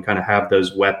New England kind of have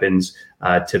those weapons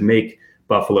to make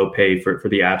Buffalo pay for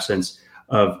the absence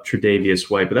of Tre'Davious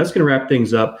White. But that's going to wrap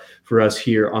things up for us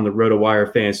here on the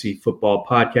RotoWire Fantasy Football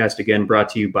Podcast. Again, brought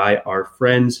to you by our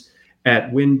friends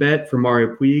at WynnBET. For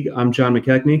Mario Puig, I'm John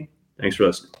McKechnie. Thanks for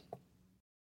listening.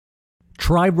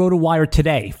 Try RotoWire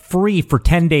today, free for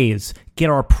 10 days. Get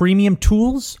our premium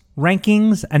tools,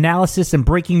 rankings, analysis, and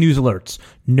breaking news alerts.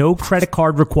 No credit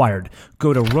card required.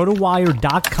 Go to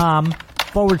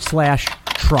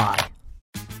rotowire.com/try.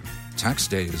 Tax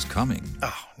day is coming.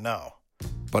 Oh, no.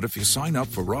 But if you sign up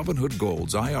for Robinhood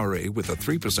Gold's IRA with a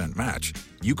 3% match,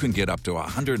 you can get up to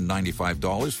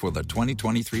 $195 for the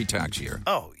 2023 tax year.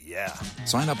 Oh, yeah.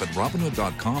 Sign up at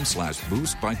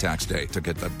Robinhood.com/boost by tax day to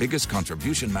get the biggest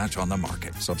contribution match on the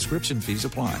market. Subscription fees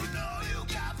apply.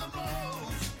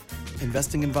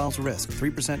 Investing involves risk.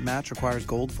 3% match requires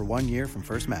gold for 1 year from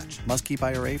first match. Must keep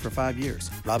IRA for 5 years.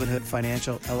 Robinhood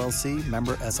Financial, LLC,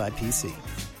 member SIPC.